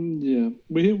don't know. Yeah,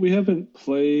 we haven't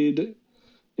played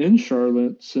in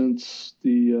Charlotte since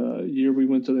the year we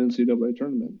went to the NCAA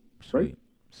tournament, right?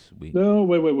 Sweet, sweet. No,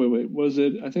 wait. Was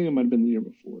it? I think it might have been the year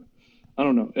before. I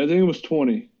don't know. I think it was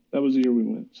 20. That was the year we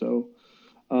went. So,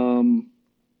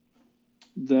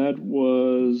 that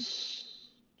was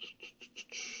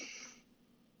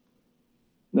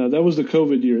no, that was the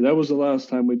COVID year. That was the last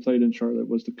time we played in Charlotte.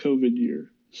 Was the COVID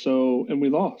year. So, and we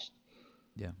lost.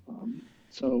 Yeah.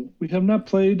 So we have not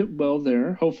played well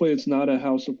there. Hopefully, it's not a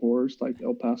house of horrors like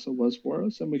El Paso was for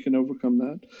us, and we can overcome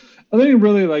that. I think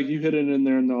really like you hit it in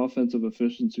there in the offensive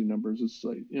efficiency numbers. It's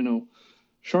like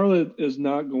Charlotte is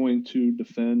not going to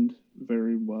defend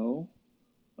very well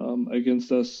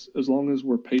against us as long as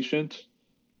we're patient,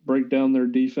 break down their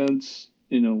defense.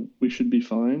 We should be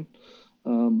fine.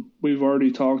 We've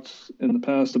already talked in the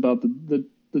past about the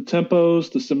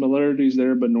tempos, the similarities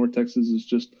there, but North Texas is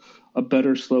just a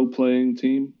better slow playing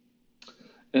team.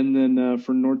 And then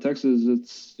for North Texas,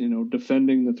 it's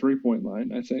defending the 3-point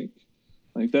line. I think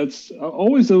like that's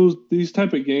always these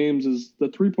type of games is the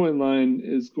 3-point line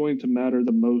is going to matter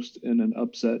the most in an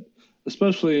upset,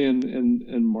 especially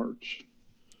in March.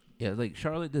 Yeah, like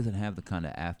Charlotte doesn't have the kind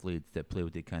of athletes that play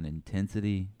with the kind of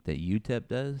intensity that UTEP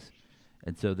does,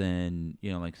 and so then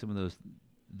like some of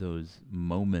those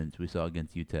moments we saw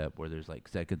against UTEP where there's like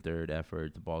second, third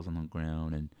effort, the ball's on the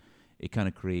ground, and it kind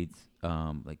of creates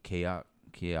like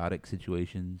chaotic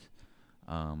situations,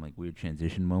 like weird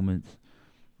transition moments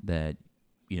that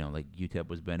like UTEP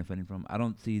was benefiting from. I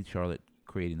don't see Charlotte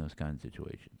creating those kind of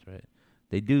situations, right?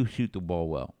 They do shoot the ball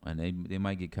well, and they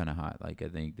might get kind of hot. Like I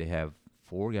think they have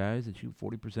 4 guys that shoot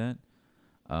 40%.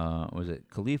 Was it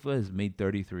Khalifa has made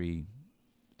 33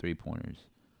 3-pointers.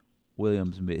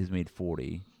 Williams has made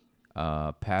 40.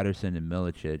 Patterson and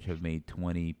Milicic have made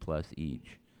 20 plus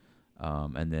each.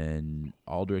 And then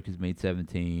Aldrich has made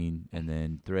 17, and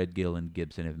then Threadgill and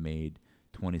Gibson have made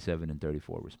 27 and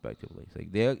 34 respectively. It's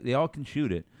like they all can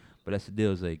shoot it, but that's the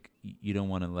deal. Is like you don't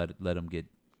want to let them get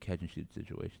catch and shoot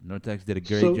situations. North Texas did a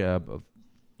great job of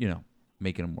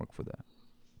making them work for that.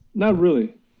 Not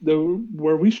really.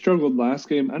 Where we struggled last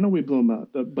game, I know we blew them out,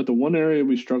 but the one area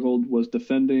we struggled was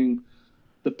defending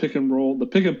the pick and roll, the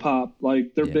pick and pop.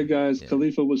 Like their big guys,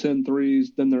 Khalifa was hitting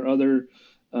threes, then their other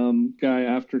guy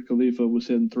after Khalifa was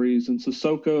hitting threes, and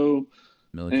Sissoko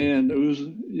and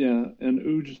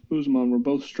Uzman were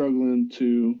both struggling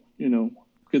to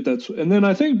get that. And then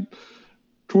I think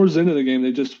towards the end of the game,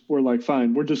 they just were like,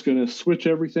 fine, we're just going to switch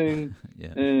everything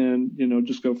and,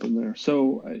 just go from there.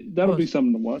 So that'll be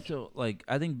something to watch. So, like,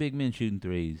 I think big men shooting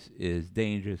threes is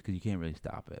dangerous because you can't really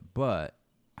stop it. But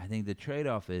I think the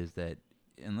trade-off is that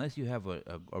unless you have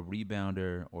a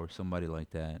rebounder or somebody like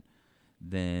that,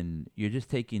 then you're just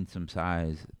taking some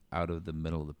size out of the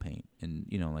middle of the paint. And,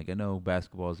 like I know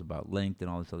basketball is about length and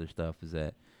all this other stuff is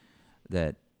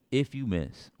that if you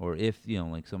miss or if,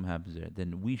 like something happens there,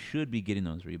 then we should be getting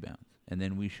those rebounds. And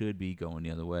then we should be going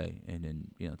the other way and then,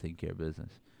 taking care of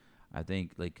business. I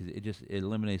think, like, 'cause it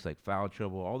eliminates, like, foul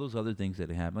trouble, all those other things that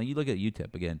happen. Like, you look at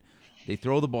UTEP, again, they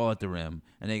throw the ball at the rim,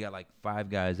 and they got, like, 5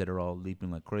 guys that are all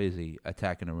leaping like crazy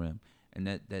attacking the rim. And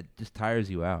that just tires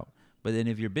you out. But then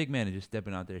if your big man is just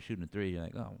stepping out there shooting a three, you're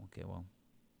like, oh, okay, well,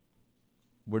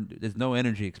 there's no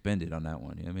energy expended on that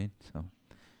one. You know what I mean? So,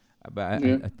 but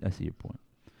I see your point.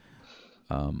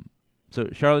 So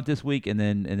Charlotte this week, and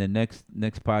then next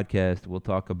podcast we'll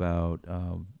talk about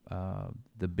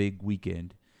the big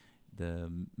weekend,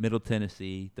 the Middle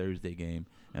Tennessee Thursday game,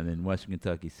 and then Western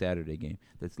Kentucky Saturday game.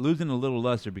 That's losing a little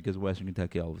luster because Western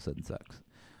Kentucky all of a sudden sucks.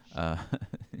 I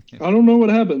don't know what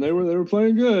happened. They were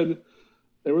playing good.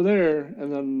 They were there,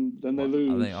 and then they Well,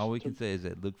 lose. I think all we can say is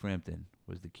that Luke Frampton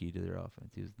was the key to their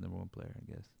offense. He was the number one player, I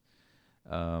guess.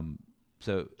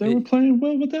 So They were playing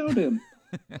well without him.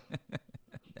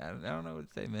 I don't know what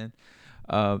to say, man.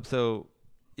 So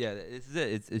yeah, this is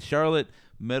it. It's Charlotte,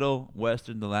 Middle,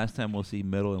 Western. The last time we'll see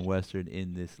Middle and Western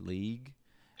in this league.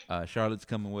 Charlotte's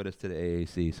coming with us to the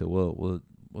AAC, so we'll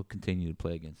continue to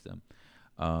play against them.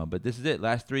 But this is it.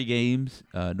 Last 3 games.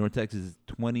 North Texas is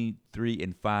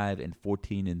 23-5 and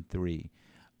 14-3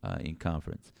 in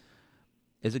conference.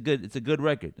 It's a good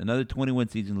record. Another 20-win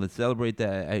season. Let's celebrate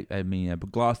that. I mean, I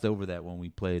glossed over that when we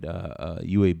played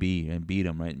UAB and beat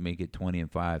them, right? Make it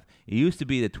 20-5. It used to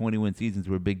be that 20-win seasons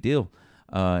were a big deal,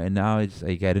 and now it's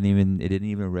like it didn't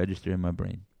even register in my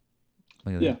brain.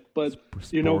 Yeah, but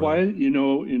you know why? You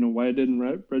know why it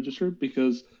didn't register?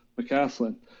 Because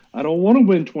McCaslin. I don't want to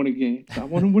win 20 games. I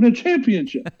want to win a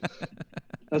championship.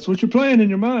 That's what you're playing in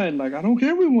your mind. Like, I don't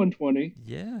care if we won 20.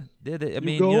 Yeah.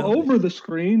 You go over the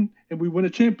screen and we win a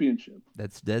championship.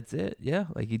 That's it. Yeah.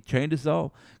 Like, he trained us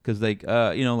all. Because, like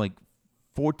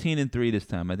 14-3 this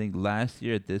time. I think last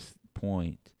year at this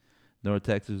point, North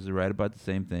Texas was right about the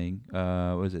same thing.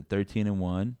 Was it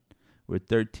 13-1? We're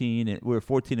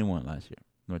 14-1 last year.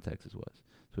 North Texas was.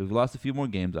 So we've lost a few more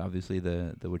games, obviously,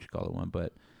 the one,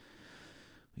 but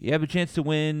you have a chance to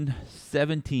win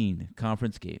 17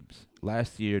 conference games.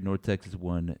 Last year, North Texas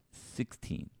won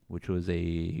 16, which was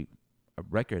a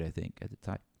record, I think, at the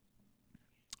time,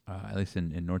 at least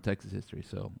in North Texas history.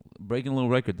 So breaking a little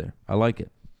record there. I like it.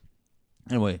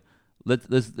 Anyway, let's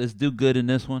do good in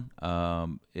this one.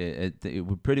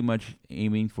 We're pretty much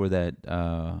aiming for that.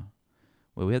 Well,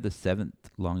 we have the 7th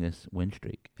longest win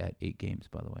streak at 8 games,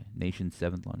 by the way. Nation's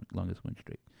 7th longest win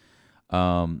streak.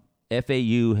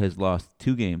 FAU has lost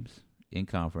 2 games in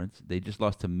conference. They just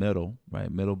lost to Middle, right?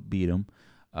 Middle beat them,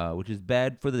 which is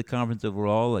bad for the conference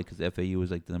overall, like because FAU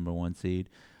was like the number 1 seed.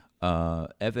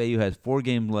 FAU has 4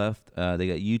 games left. They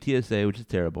got UTSA, which is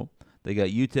terrible. They got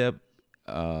UTEP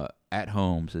at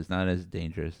home, so it's not as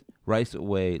dangerous. Rice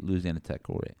away, Louisiana Tech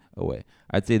away.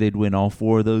 I'd say they'd win all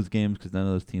 4 of those games because none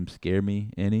of those teams scare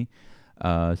me any.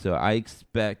 So I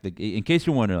expect, in case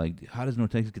you're wondering, like, how does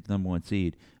North Texas get the number 1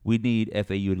 seed? We need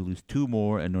FAU to lose 2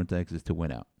 more and North Texas to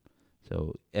win out.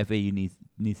 So FAU needs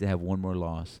to have 1 more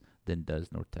loss than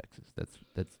does North Texas. That's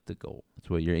the goal. That's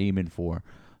what you're aiming for.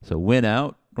 So win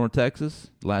out, North Texas,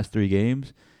 last 3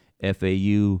 games.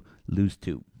 FAU lose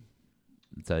 2.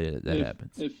 That's how that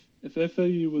happens. If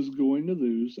FAU was going to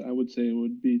lose, I would say it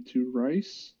would be to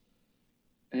Rice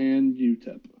and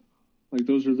UTEP. Like,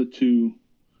 those are the 2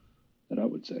 that I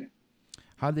would say.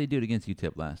 How did they do it against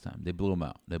UTEP last time? They blew them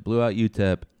out. They blew out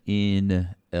UTEP in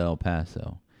El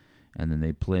Paso. And then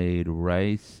they played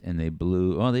Rice, and they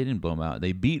they didn't blow them out.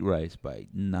 They beat Rice by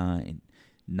 9,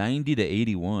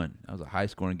 90-81. That was a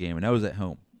high-scoring game, and that was at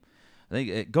home. I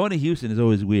think going to Houston is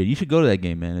always weird. You should go to that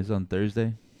game, man. It's on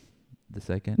Thursday, the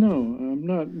 2nd. No, I'm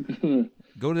not gonna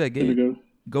go to that game.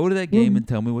 Go to that game and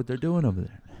tell me what they're doing over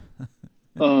there.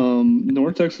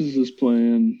 North Texas is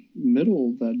playing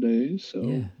Middle that day, so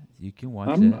yeah, you can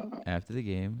watch that after the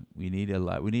game. We need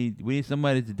We need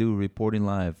somebody to do reporting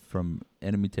live from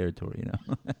enemy territory.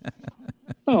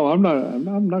 No, I'm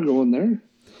not going there.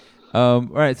 All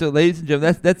right, so ladies and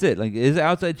gentlemen, that's it. Like, there's an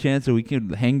outside chance that we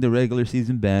can hang the regular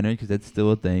season banner because that's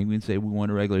still a thing. We can say we won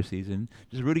a regular season.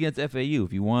 Just root against FAU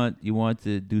if you want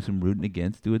to do some rooting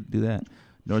against. Do that.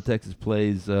 North Texas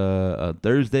plays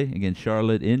Thursday against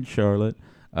Charlotte in Charlotte.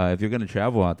 If you're going to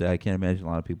travel out there, I can't imagine a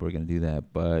lot of people are going to do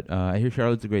that. But I hear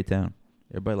Charlotte's a great town.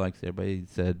 Everybody likes it. Everybody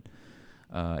said,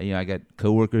 I got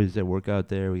coworkers that work out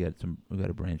there. We got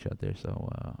a branch out there,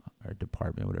 so our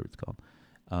department, whatever it's called.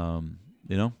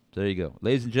 So there you go.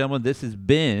 Ladies and gentlemen, this has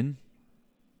been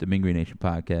the Mean Green Nation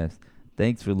podcast.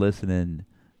 Thanks for listening.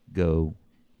 Go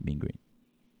Mean Green.